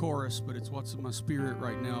old chorus, but it's what's in my spirit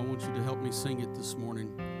right now. I want you to help me sing it this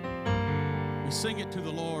morning. We sing it to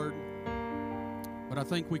the Lord, but I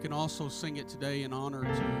think we can also sing it today in honor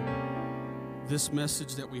to this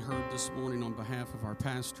message that we heard this morning on behalf of our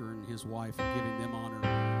pastor and his wife, and giving them honor.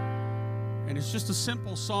 And it's just a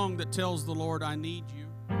simple song that tells the Lord, I need you.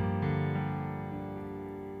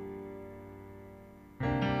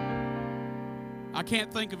 I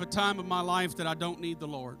can't think of a time of my life that I don't need the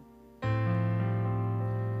Lord.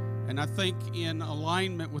 And I think in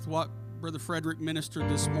alignment with what Brother Frederick ministered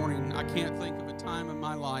this morning, I can't think of a time in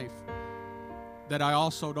my life that I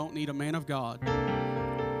also don't need a man of God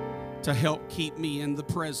to help keep me in the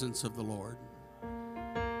presence of the Lord.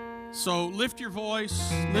 So lift your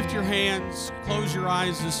voice, lift your hands, close your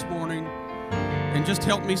eyes this morning, and just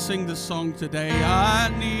help me sing this song today. I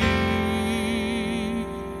need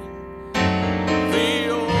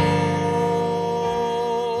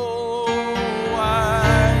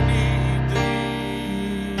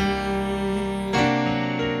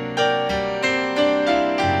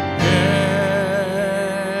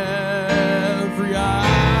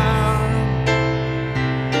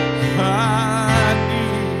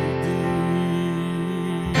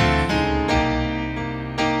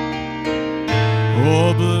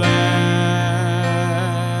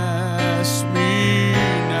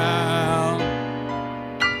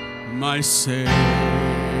Savior,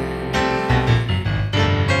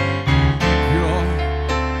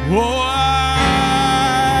 oh,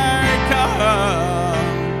 I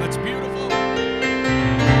come. That's beautiful. To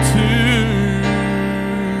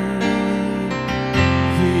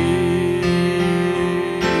thee.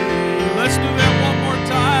 Let's do that one more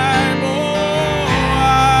time. Oh,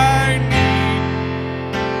 I need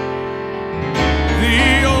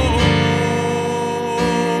thee. Oh,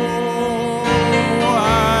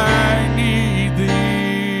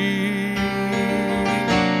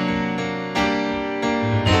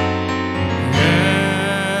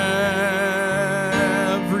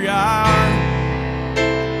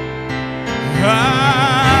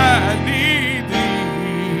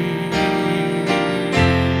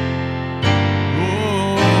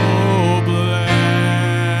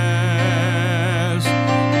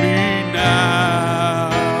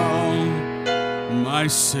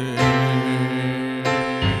 Savior,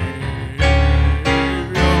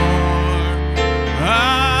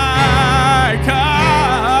 I come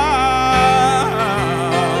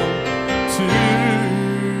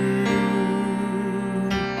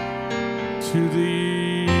to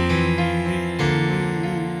thee.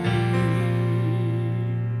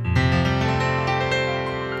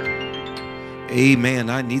 Amen.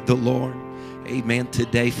 I need the Lord. Amen.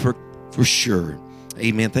 Today for sure.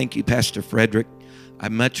 Amen. Thank you, Pastor Frederick.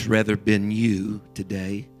 I'd much rather been you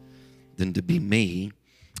today than to be me.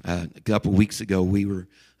 A couple weeks ago, we were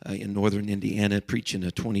in northern Indiana preaching a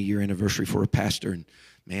 20-year anniversary for a pastor, and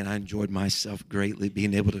man, I enjoyed myself greatly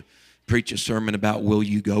being able to preach a sermon about will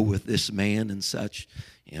you go with this man and such,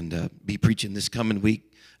 and be preaching this coming week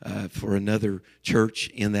for another church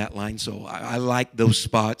in that line. So I like those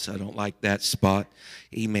spots. I don't like that spot.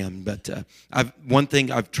 Amen. But one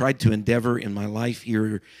thing I've tried to endeavor in my life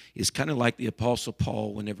here is kind of like the Apostle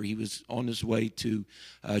Paul whenever he was on his way to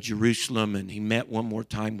Jerusalem, and he met one more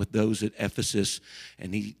time with those at Ephesus,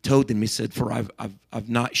 and he told them, he said, for I've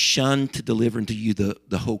not shunned to deliver unto you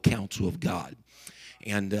the whole counsel of God.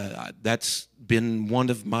 And that's been one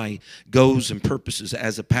of my goals and purposes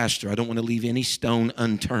as a pastor. I don't want to leave any stone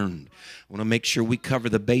unturned. I want to make sure we cover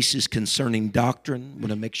the basis concerning doctrine. I want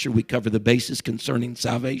to make sure we cover the basis concerning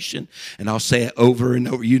salvation. And I'll say it over and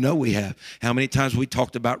over. You know we have. How many times we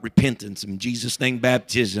talked about repentance and Jesus' name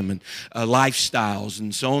baptism and lifestyles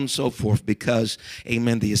and so on and so forth, because,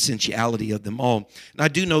 amen, the essentiality of them all. And I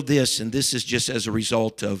do know this, and this is just as a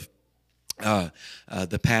result of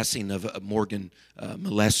the passing of Morgan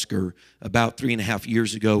Malesker. About 3.5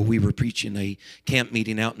 years ago, we were preaching a camp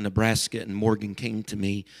meeting out in Nebraska, and Morgan came to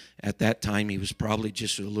me. At that time, he was probably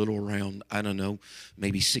just a little around, I don't know,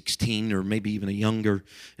 maybe 16 or maybe even younger.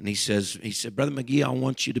 And he said, Brother McGee, I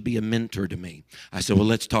want you to be a mentor to me. I said, well,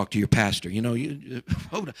 let's talk to your pastor. You know,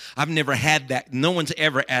 hold on. I've never had that. No one's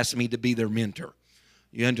ever asked me to be their mentor.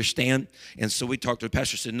 You understand? And so we talked to the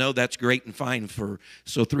pastor, said, no, that's great and fine. For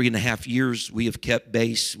 3.5 years, we have kept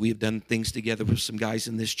base. We have done things together with some guys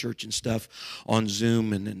in this church and stuff on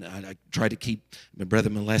Zoom. And I try to keep my brother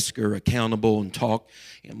Malesker accountable and talk.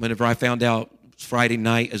 And whenever I found out Friday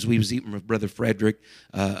night as we was eating with Brother Frederick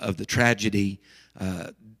of the tragedy,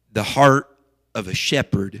 the heart of a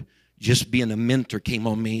shepherd, just being a mentor, came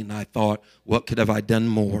on me. And I thought, what could have I done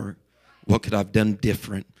more? What could I have done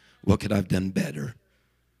different? What could I have done better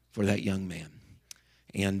for that young man?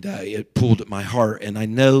 And it pulled at my heart. And I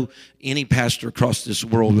know any pastor across this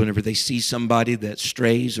world, whenever they see somebody that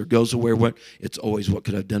strays or goes away, it's always, what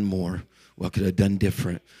could I have done more? What could I have done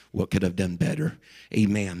different? What could I have done better?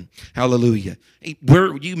 Amen. Hallelujah.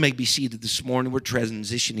 Where you may be seated this morning, we're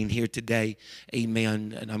transitioning here today.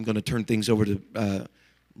 Amen. And I'm going to turn things over to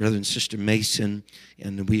Brother and Sister Mason,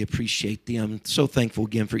 and we appreciate them. So thankful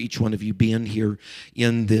again for each one of you being here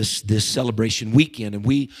in this celebration weekend. And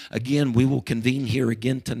we will convene here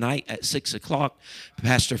again tonight at 6 o'clock.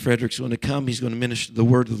 Pastor Frederick's going to come. He's going to minister the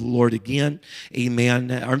word of the Lord again. Amen.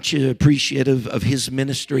 Aren't you appreciative of his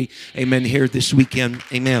ministry? Amen. Here this weekend.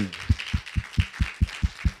 Amen.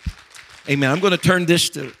 Amen. I'm going to turn this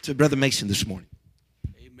to Brother Mason this morning.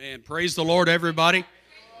 Amen. Praise the Lord, everybody.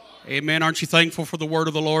 Amen. Aren't you thankful for the word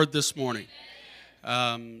of the Lord this morning? We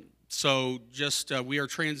are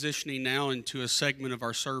transitioning now into a segment of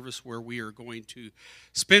our service where we are going to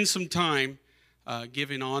spend some time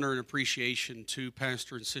giving honor and appreciation to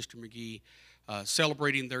Pastor and Sister McGee,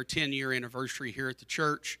 celebrating their 10-year anniversary here at the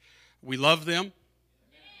church. We love them.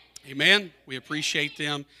 Amen. We appreciate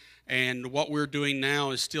them. And what we're doing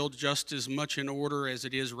now is still just as much in order as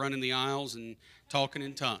it is running the aisles and talking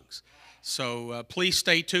in tongues. So please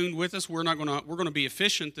stay tuned with us. We're going to be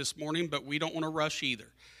efficient this morning, but we don't want to rush either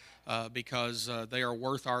because they are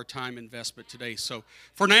worth our time investment today. So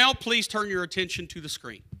for now, please turn your attention to the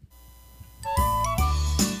screen.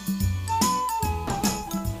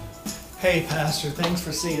 Hey, Pastor, thanks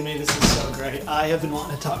for seeing me. This is so great. I have been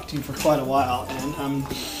wanting to talk to you for quite a while, and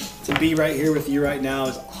to be right here with you right now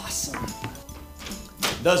is awesome.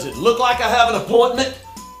 Does it look like I have an appointment?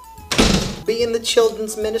 Being the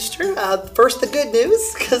children's minister, first the good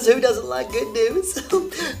news, because who doesn't like good news?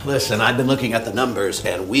 Listen, I've been looking at the numbers,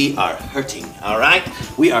 and we are hurting, all right?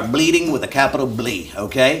 We are bleeding with a capital bleed,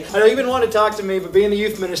 okay? I know you've been wanting to talk to me, but being the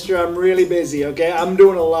youth minister, I'm really busy, okay? I'm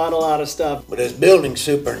doing a lot of stuff. But as building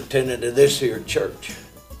superintendent of this here church,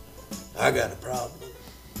 I got a problem.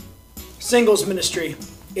 Singles ministry,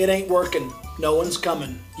 it ain't working. No one's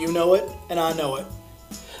coming. You know it, and I know it.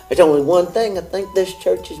 There's only one thing I think this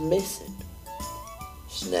church is missing.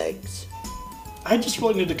 Snakes. I just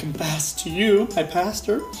really need to confess to you, my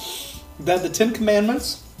pastor, that the 10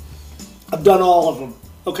 Commandments, I've done all of them.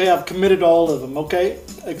 Okay, I've committed all of them, okay?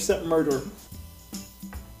 Except murder.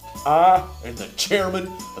 I am the chairman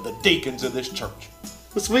of the deacons of this church.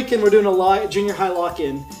 This weekend we're doing a junior high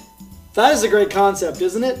lock-in. That is a great concept,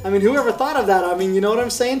 isn't it? I mean, whoever thought of that? I mean, you know what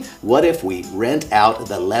I'm saying? What if we rent out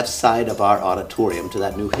the left side of our auditorium to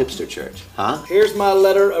that new hipster church, huh? Here's my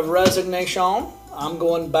letter of resignation. I'm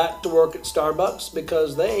going back to work at Starbucks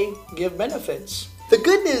because they give benefits. The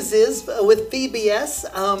good news is, with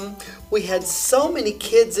VBS, we had so many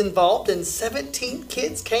kids involved, and 17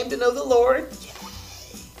 kids came to know the Lord.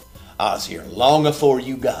 I was here long before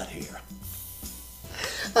you got here.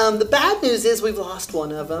 The bad news is we've lost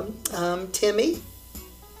one of them, Timmy.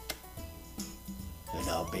 And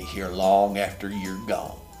I'll be here long after you're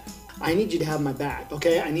gone. I need you to have my back,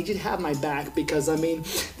 okay? I need you to have my back because, I mean,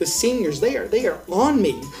 the seniors, they are on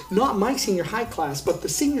me. Not my senior high class, but the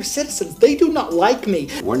senior citizens, they do not like me.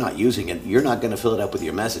 We're not using it. You're not going to fill it up with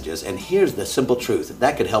your messages. And here's the simple truth.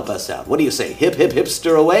 That could help us out. What do you say? Hip, hip,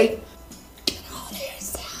 hipster away? Get out of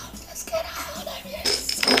yourself. Just get out of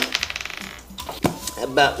yourself. How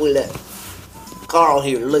about we let Carl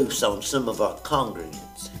here loose on some of our congregants?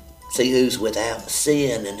 See who's without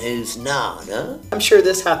sin and who's not, huh? I'm sure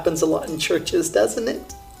this happens a lot in churches, doesn't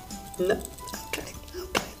it? No? Okay,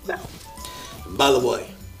 well. And by the way,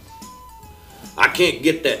 I can't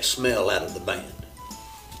get that smell out of the band.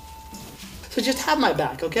 So just have my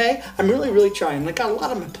back, okay? I'm really trying. I got a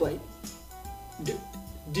lot on my plate.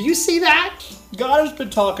 Do you see that? God has been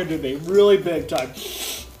talking to me really big time.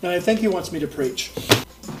 And I think he wants me to preach.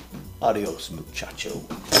 Adios, muchacho.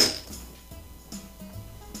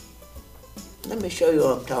 Let me show you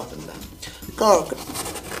what I'm talking about. Carl's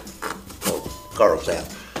out.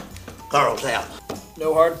 Carl's out.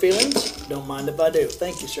 No hard feelings? Don't mind if I do.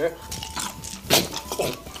 Thank you, sir.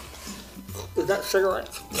 Is that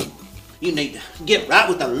cigarettes? You need to get right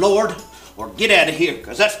with the Lord or get out of here,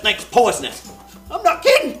 because that snake's poisonous. I'm not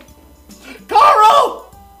kidding. Carl!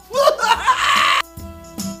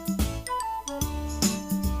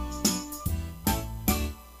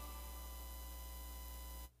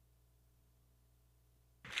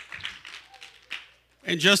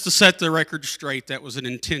 And just to set the record straight, that was an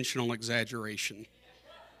intentional exaggeration.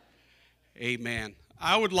 Amen.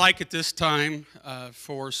 I would like at this time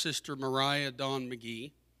for Sister Mariah Dawn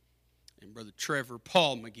McGee and Brother Trevor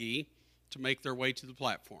Paul McGee to make their way to the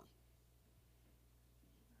platform.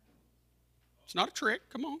 It's not a trick.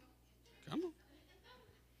 Come on. Come on.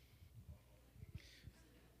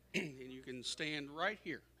 And you can stand right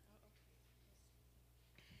here.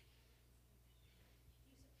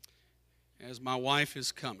 As my wife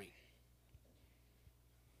is coming.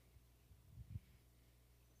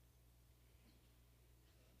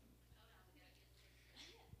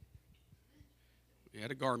 We had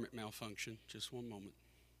a garment malfunction. Just one moment.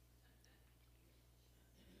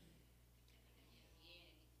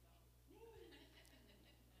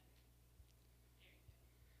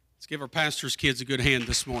 Let's give our pastor's kids a good hand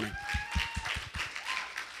this morning.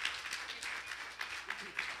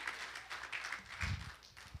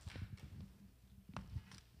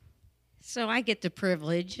 So I get the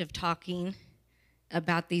privilege of talking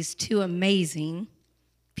about these two amazing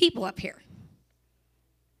people up here.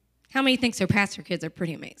 How many thinks their pastor kids are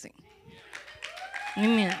pretty amazing?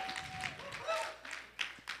 Amen.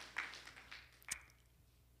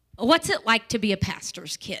 What's it like to be a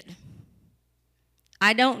pastor's kid?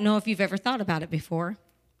 I don't know if you've ever thought about it before,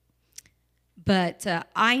 but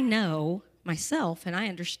I know myself and I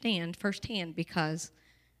understand firsthand because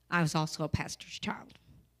I was also a pastor's child.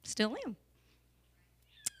 Still am.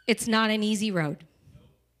 It's not an easy road.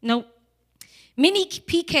 Nope. Many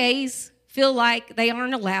PKs feel like they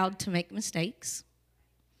aren't allowed to make mistakes,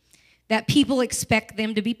 that people expect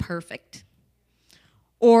them to be perfect,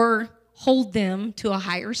 or hold them to a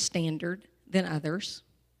higher standard than others,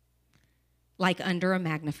 like under a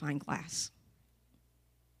magnifying glass.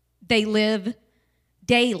 They live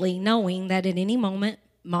daily knowing that at any moment,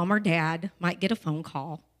 mom or dad might get a phone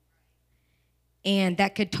call, and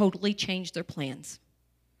that could totally change their plans.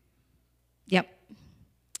 Yep.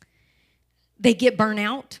 They get burnt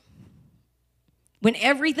out when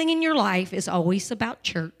everything in your life is always about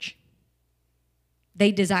church.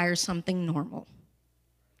 They desire something normal.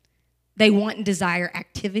 They want and desire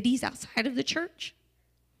activities outside of the church.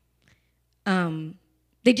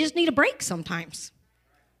 They just need a break sometimes.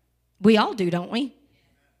 We all do, don't we?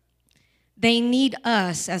 They need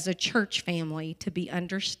us as a church family to be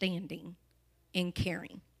understanding and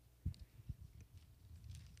caring.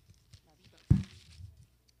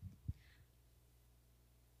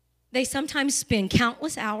 They sometimes spend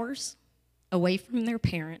countless hours away from their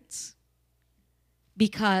parents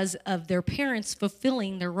because of their parents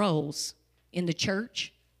fulfilling their roles in the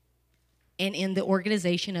church and in the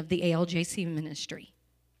organization of the ALJC ministry.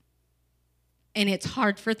 And it's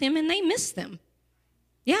hard for them, and they miss them.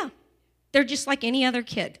 Yeah, they're just like any other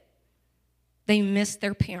kid. They miss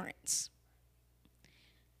their parents.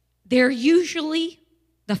 They're usually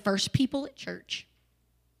the first people at church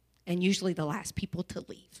and usually the last people to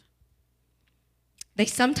leave. They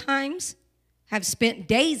sometimes have spent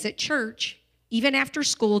days at church, even after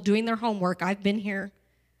school, doing their homework. I've been here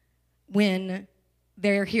when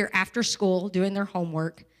they're here after school doing their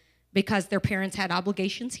homework because their parents had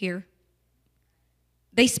obligations here.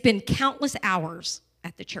 They spend countless hours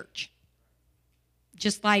at the church.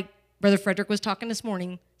 Just like Brother Frederick was talking this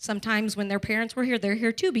morning, sometimes when their parents were here, they're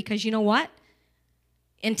here too, because you know what?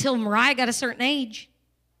 Until Mariah got a certain age,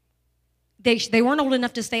 they weren't old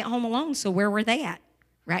enough to stay at home alone, so where were they at?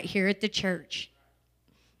 Right here at the church.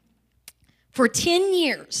 For 10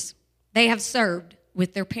 years, they have served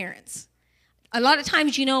with their parents. A lot of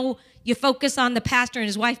times, you know, you focus on the pastor and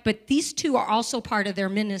his wife, but these two are also part of their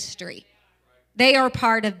ministry. They are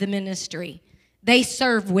part of the ministry. They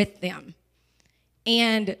serve with them.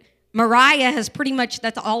 And Mariah has pretty much,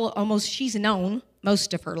 that's all almost she's known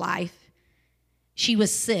most of her life. She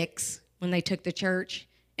was 6 when they took the church.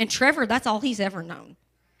 And Trevor, that's all he's ever known.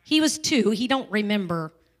 He was 2. He don't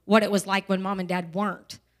remember what it was like when mom and dad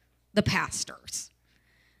weren't the pastors.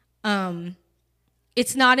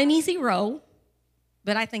 It's not an easy road,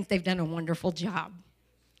 but I think they've done a wonderful job.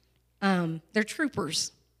 They're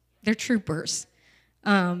troopers. They're troopers.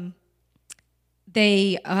 I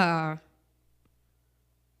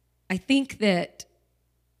think that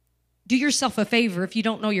do yourself a favor if you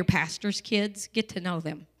don't know your pastor's kids, get to know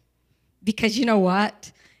them. Because you know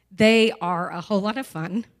what? They are a whole lot of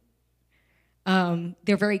fun.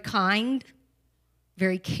 They're very kind,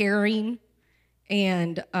 very caring,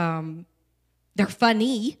 and they're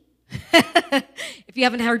funny. If you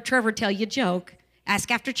haven't heard Trevor tell you a joke,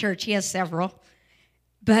 ask after church. He has several.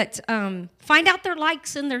 But find out their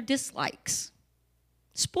likes and their dislikes.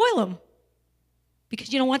 Spoil them.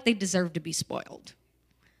 Because you know what? They deserve to be spoiled.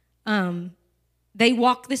 they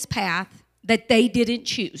walk this path that they didn't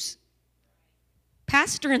choose.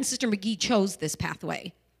 Pastor and Sister McGee chose this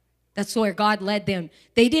pathway. That's where God led them.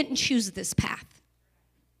 They didn't choose this path.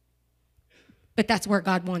 But that's where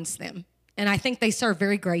God wants them. And I think they serve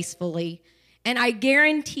very gracefully. And I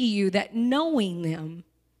guarantee you that knowing them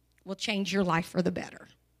will change your life for the better.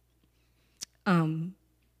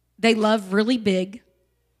 They love really big.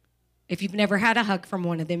 If you've never had a hug from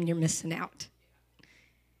one of them, you're missing out.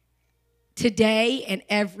 Today and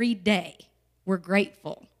every day, we're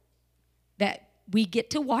grateful that we get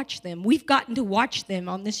to watch them. We've gotten to watch them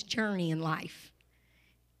on this journey in life.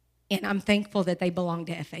 And I'm thankful that they belong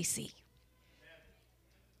to FAC.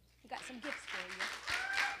 We got some gifts for you.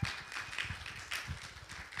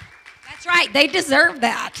 That's right. They deserve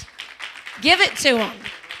that. Give it to them.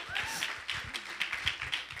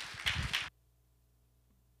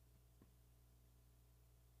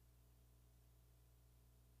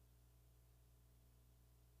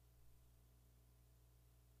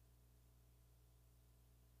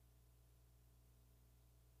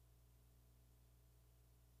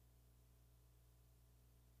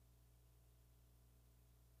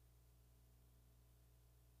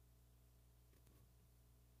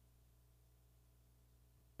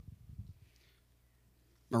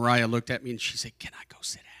 Mariah looked at me and she said, "Can I go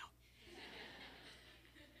sit down?"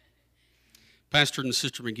 Pastor and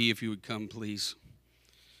Sister McGee, if you would come, please.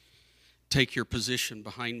 Take your position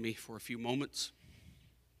behind me for a few moments.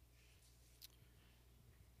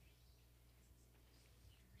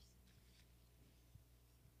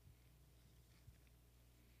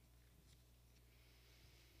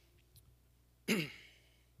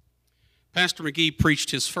 Pastor McGee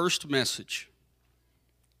preached his first message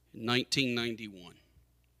in 1991.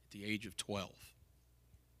 At the age of 12.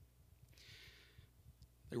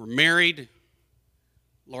 They were married,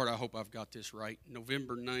 Lord, I hope I've got this right,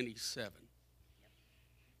 November 97.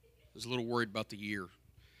 I was a little worried about the year.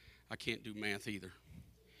 I can't do math either.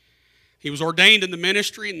 He was ordained in the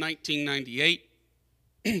ministry in 1998.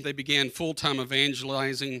 They began full-time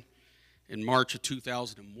evangelizing in March of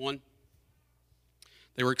 2001.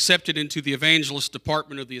 They were accepted into the evangelist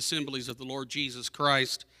department of the Assemblies of the Lord Jesus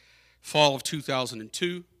Christ fall of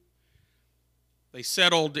 2002. They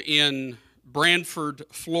settled in Branford,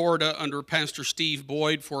 Florida, under Pastor Steve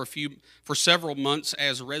Boyd for several months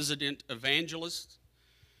as resident evangelists.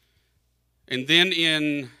 And then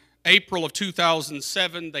in April of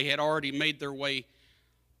 2007, they had already made their way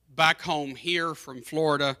back home here from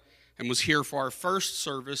Florida and was here for our first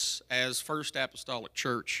service as First Apostolic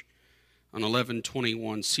Church on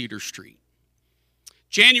 1121 Cedar Street.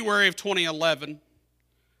 January of 2011,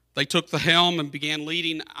 they took the helm and began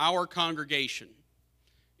leading our congregation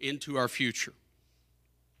into our future.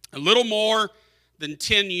 A little more than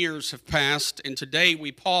 10 years have passed, and today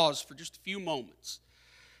we pause for just a few moments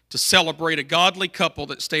to celebrate a godly couple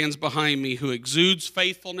that stands behind me who exudes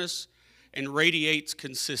faithfulness and radiates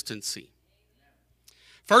consistency.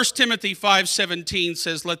 1 Timothy 5:17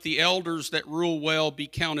 says, "Let the elders that rule well be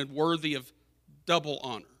counted worthy of double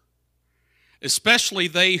honor, especially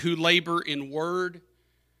they who labor in word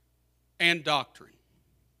and doctrine."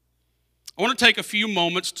 I want to take a few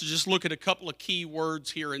moments to just look at a couple of key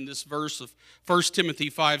words here in this verse of 1 Timothy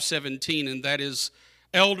 5:17, and that is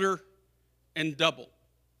elder and double.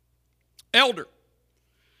 Elder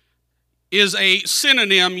is a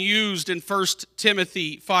synonym used in 1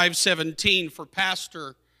 Timothy 5:17 for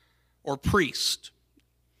pastor or priest.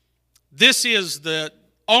 This is the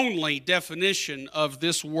only definition of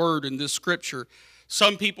this word in this scripture.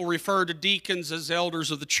 Some people refer to deacons as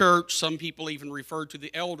elders of the church. Some people even refer to the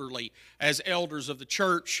elderly as elders of the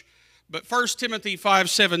church. But 1 Timothy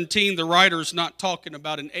 5:17, the writer's not talking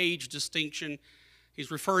about an age distinction. He's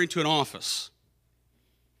referring to an office.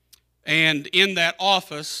 And in that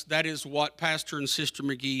office, that is what Pastor and Sister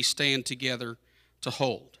McGee stand together to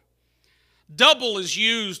hold. Double is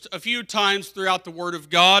used a few times throughout the Word of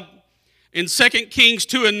God. In 2 Kings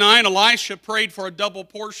 2:9, Elisha prayed for a double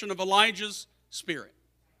portion of Elijah's spirit.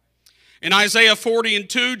 In Isaiah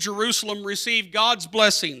 40:2, Jerusalem received God's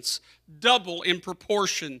blessings, double in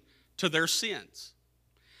proportion to their sins.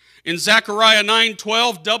 In Zechariah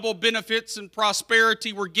 9:12, double benefits and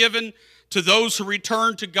prosperity were given to those who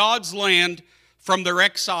returned to God's land from their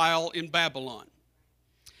exile in Babylon.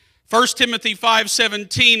 1 Timothy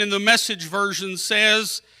 5:17 in the Message version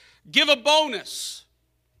says, "Give a bonus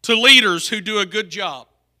to leaders who do a good job,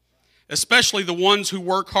 especially the ones who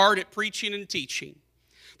work hard at preaching and teaching."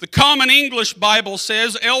 The Common English Bible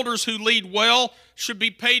says elders who lead well should be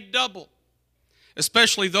paid double.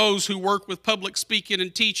 especially those who work with public speaking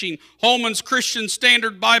and teaching. Holman's Christian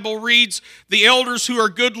Standard Bible reads, "The elders who are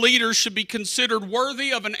good leaders should be considered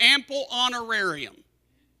worthy of an ample honorarium."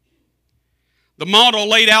 The model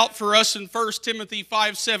laid out for us in 1 Timothy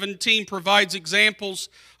 5:17 provides examples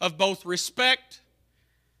of both respect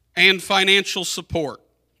and financial support,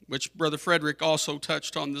 which Brother Frederick also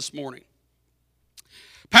touched on this morning.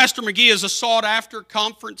 Pastor McGee is a sought-after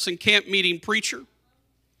conference and camp meeting preacher.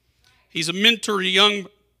 He's a mentor to young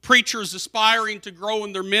preachers aspiring to grow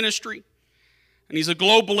in their ministry, and he's a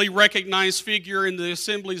globally recognized figure in the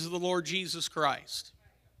Assemblies of the Lord Jesus Christ.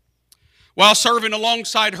 While serving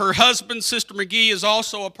alongside her husband, Sister McGee is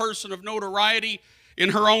also a person of notoriety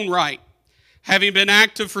in her own right, having been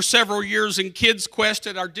active for several years in Kids Quest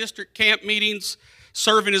at our district camp meetings,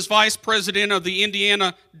 serving as vice president of the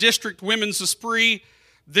Indiana District Women's Esprit,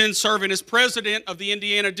 then serving as president of the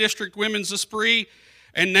Indiana District Women's Esprit,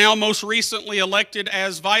 and now most recently elected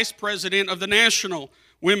as vice president of the National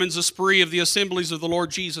Women's Esprit of the Assemblies of the Lord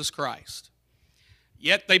Jesus Christ.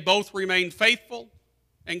 Yet they both remain faithful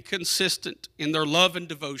and consistent in their love and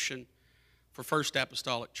devotion for First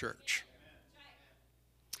Apostolic Church.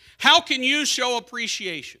 How can you show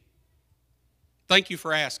appreciation? Thank you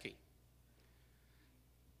for asking.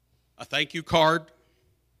 A thank you card,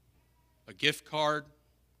 a gift card,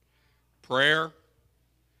 prayer.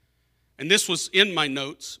 And this was in my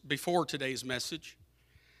notes before today's message.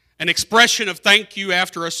 An expression of thank you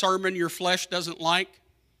after a sermon your flesh doesn't like.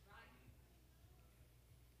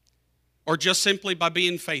 Or just simply by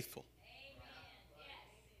being faithful.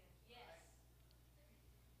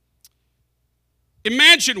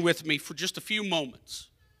 Imagine with me for just a few moments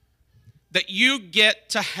that you get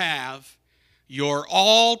to have your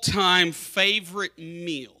all-time favorite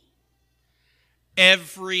meal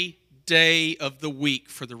every day of the week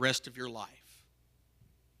for the rest of your life.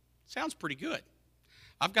 Sounds pretty good.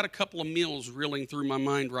 I've got a couple of meals reeling through my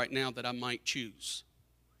mind right now that I might choose.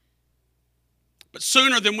 But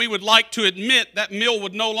sooner than we would like to admit, that meal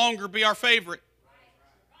would no longer be our favorite.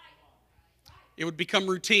 It would become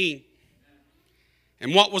routine.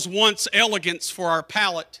 And what was once elegance for our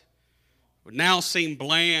palate would now seem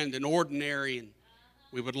bland and ordinary, and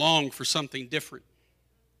we would long for something different.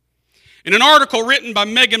 In an article written by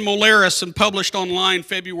Megan Molaris and published online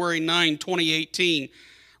February 9, 2018,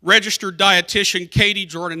 registered dietitian Katie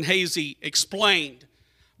Jordan Hazy explained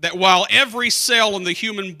that while every cell in the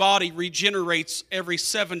human body regenerates every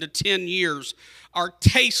 7 to 10 years, our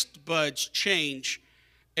taste buds change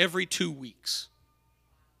every 2 weeks.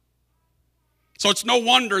 So it's no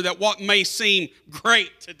wonder that what may seem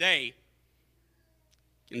great today,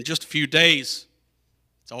 in just a few days,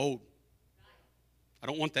 it's old. I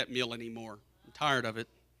don't want that meal anymore. I'm tired of it.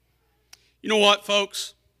 You know what,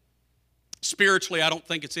 folks? Spiritually, I don't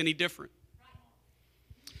think it's any different.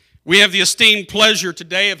 We have the esteemed pleasure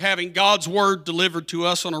today of having God's Word delivered to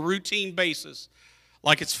us on a routine basis,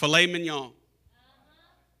 like it's filet mignon.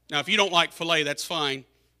 Now, if you don't like filet, that's fine,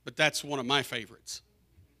 but that's one of my favorites.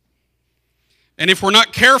 And if we're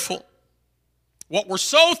not careful, what we're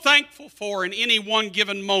so thankful for in any one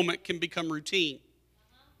given moment can become routine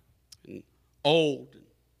and old, and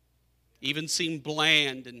even seem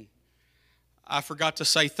bland. And I forgot to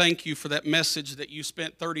say thank you for that message that you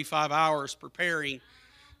spent 35 hours preparing,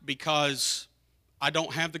 because I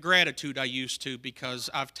don't have the gratitude I used to, because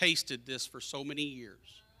I've tasted this for so many years.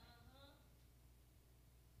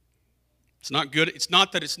 It's not good. It's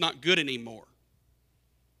not that it's not good anymore,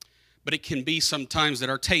 but it can be sometimes that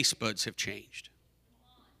our taste buds have changed.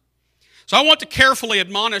 So I want to carefully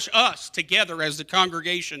admonish us together as the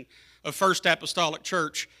congregation of First Apostolic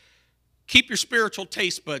Church. Keep your spiritual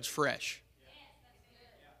taste buds fresh.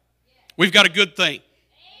 We've got a good thing.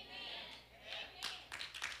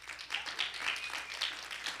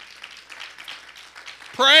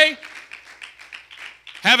 Pray.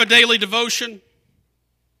 Have a daily devotion.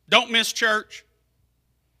 Don't miss church.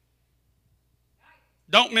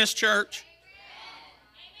 Don't miss church.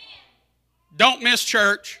 Don't miss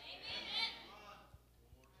church.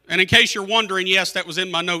 And in case you're wondering, yes, that was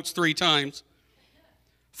in my notes 3 times.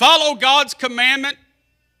 Follow God's commandment,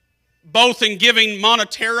 both in giving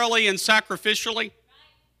monetarily and sacrificially.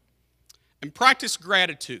 And practice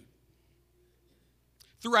gratitude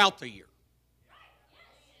throughout the year.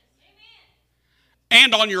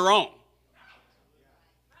 And on your own.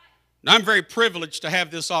 And I'm very privileged to have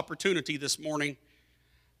this opportunity this morning.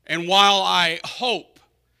 And while I hope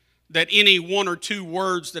that any 1 or 2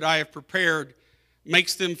 words that I have prepared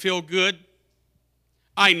makes them feel good,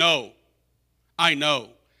 I know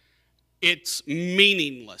it's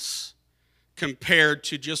meaningless compared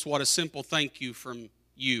to just what a simple thank you from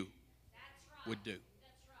you would do.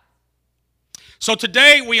 So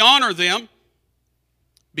today we honor them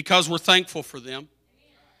because we're thankful for them.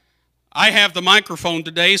 I have the microphone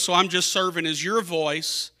today, so I'm just serving as your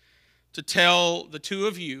voice to tell the two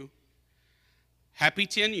of you, happy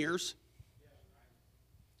 10 years.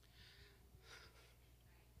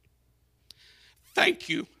 Thank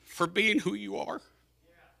you for being who you are.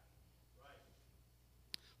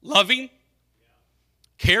 Loving,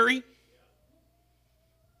 caring,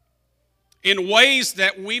 in ways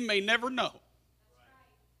that we may never know.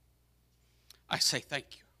 I say thank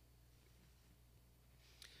you.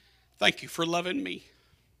 Thank you for loving me.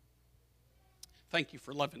 Thank you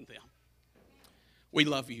for loving them. We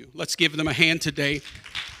love you. Let's give them a hand today.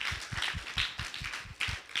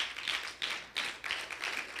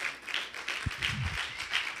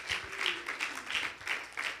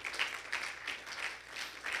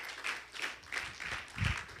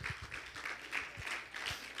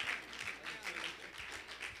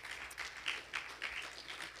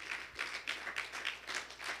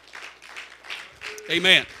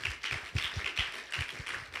 Amen.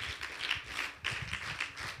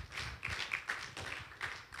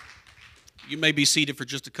 You may be seated for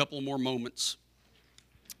just a couple more moments.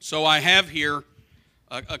 So I have here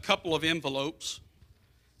a couple of envelopes,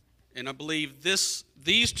 and I believe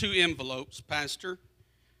these two envelopes, Pastor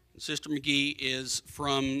and Sister McGee, is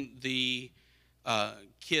from the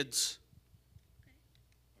kids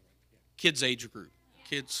age group.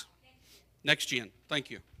 Kids, next gen. Thank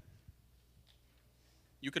you.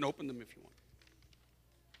 You can open them if you want.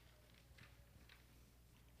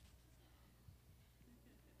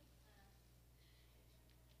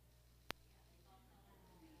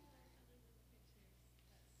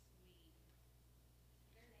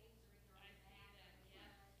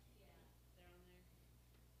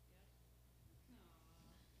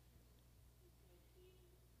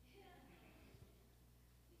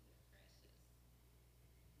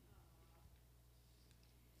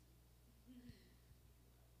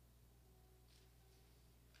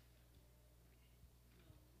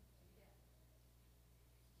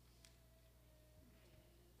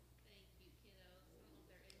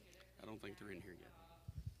 I don't think they're in here yet.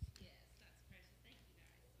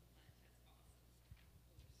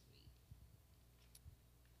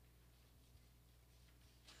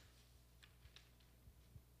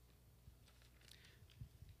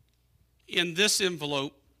 In this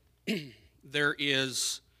envelope, there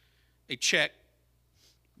is a check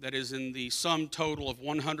that is in the sum total of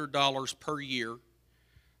 $100 per year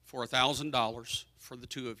for $1,000 for the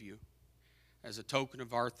two of you as a token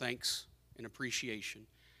of our thanks and appreciation.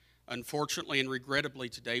 Unfortunately and regrettably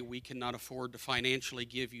today, we cannot afford to financially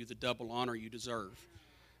give you the double honor you deserve,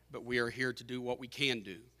 but we are here to do what we can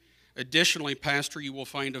do. Additionally, Pastor, you will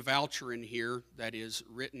find a voucher in here that is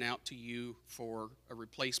written out to you for a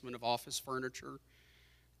replacement of office furniture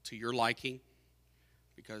to your liking,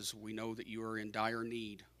 because we know that you are in dire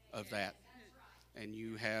need of that. And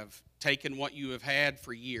you have taken what you have had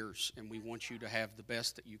for years, and we want you to have the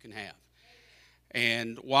best that you can have.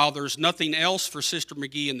 And while there's nothing else for Sister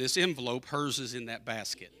McGee in this envelope, hers is in that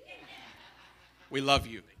basket. We love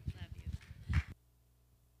you.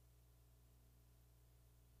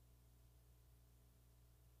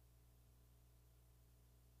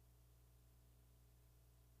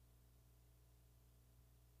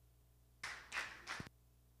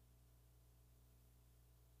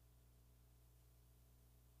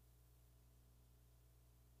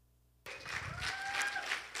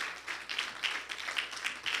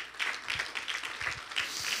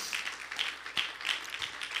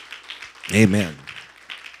 Amen.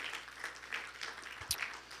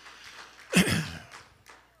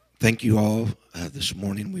 Thank you all this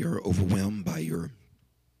morning. We are overwhelmed by your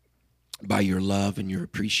love and your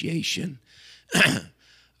appreciation.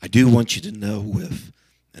 I do want you to know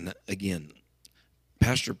and again,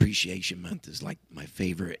 Pastor Appreciation Month is like my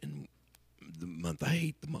favorite and the month I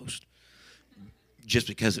hate the most, just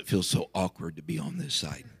because it feels so awkward to be on this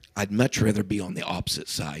side. I'd much rather be on the opposite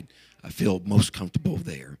side. I feel most comfortable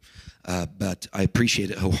there. But I appreciate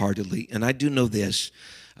it wholeheartedly. And I do know this,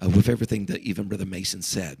 with everything that even Brother Mason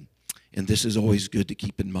said, and this is always good to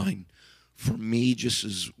keep in mind, for me,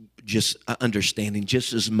 just understanding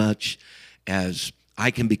just as much as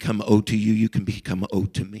I can become owed to you, you can become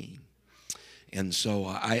owed to me. And so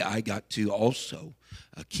I got to also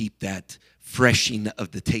keep that freshing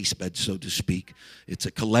of the taste bud, so to speak. It's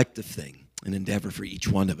a collective thing, an endeavor for each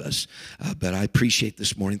one of us. But I appreciate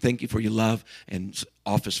this morning. Thank you for your love, and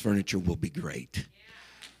office furniture will be great.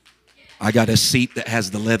 I got a seat that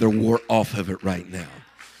has the leather wore off of it right now.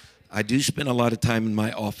 I do spend a lot of time in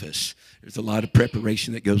my office. There's a lot of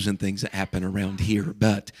preparation that goes in things that happen around here.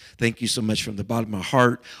 But thank you so much from the bottom of my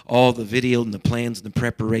heart. All the video and the plans and the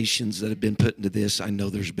preparations that have been put into this, I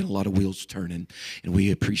know there's been a lot of wheels turning, and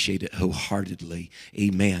we appreciate it wholeheartedly.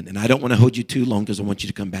 Amen. And I don't want to hold you too long because I want you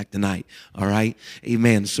to come back tonight. All right?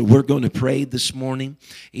 Amen. So we're going to pray this morning.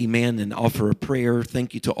 Amen. And offer a prayer.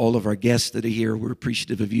 Thank you to all of our guests that are here. We're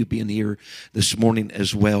appreciative of you being here this morning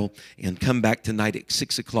as well. And come back tonight at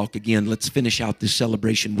 6 o'clock again. Let's finish out this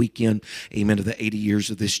celebration weekend. Amen, to the 80 years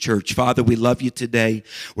of this church. Father, we love you today.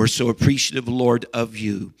 We're so appreciative, Lord, of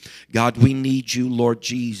you. God, we need you, Lord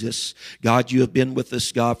Jesus. God, you have been with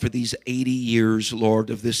us, God, for these 80 years, Lord,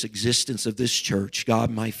 of this existence of this church.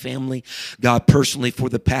 God, my family, God, personally for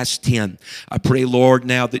the past 10. I pray, Lord,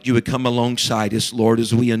 now that you would come alongside us, Lord,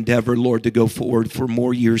 as we endeavor, Lord, to go forward for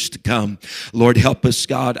more years to come. Lord, help us,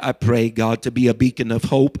 God, I pray, God, to be a beacon of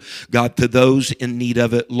hope, God, to those in need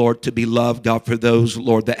of it, Lord, to be loved, God, for those,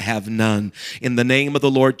 Lord, that have none. In the name of the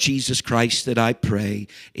Lord Jesus Christ that I pray.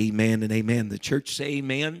 Amen and amen. The church say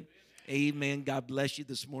amen. Amen. God bless you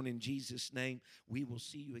this morning in Jesus' name. We will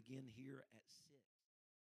see you again here at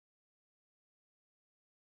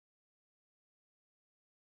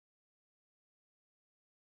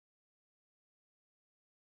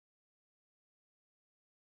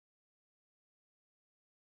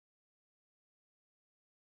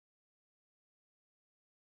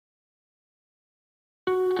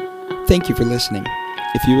 6. Thank you for listening.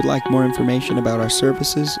 If you would like more information about our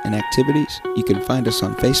services and activities, you can find us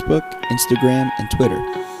on Facebook, Instagram, and Twitter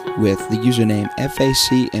with the username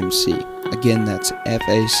FACMC. Again, that's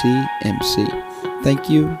FACMC. Thank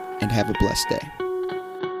you, and have a blessed day.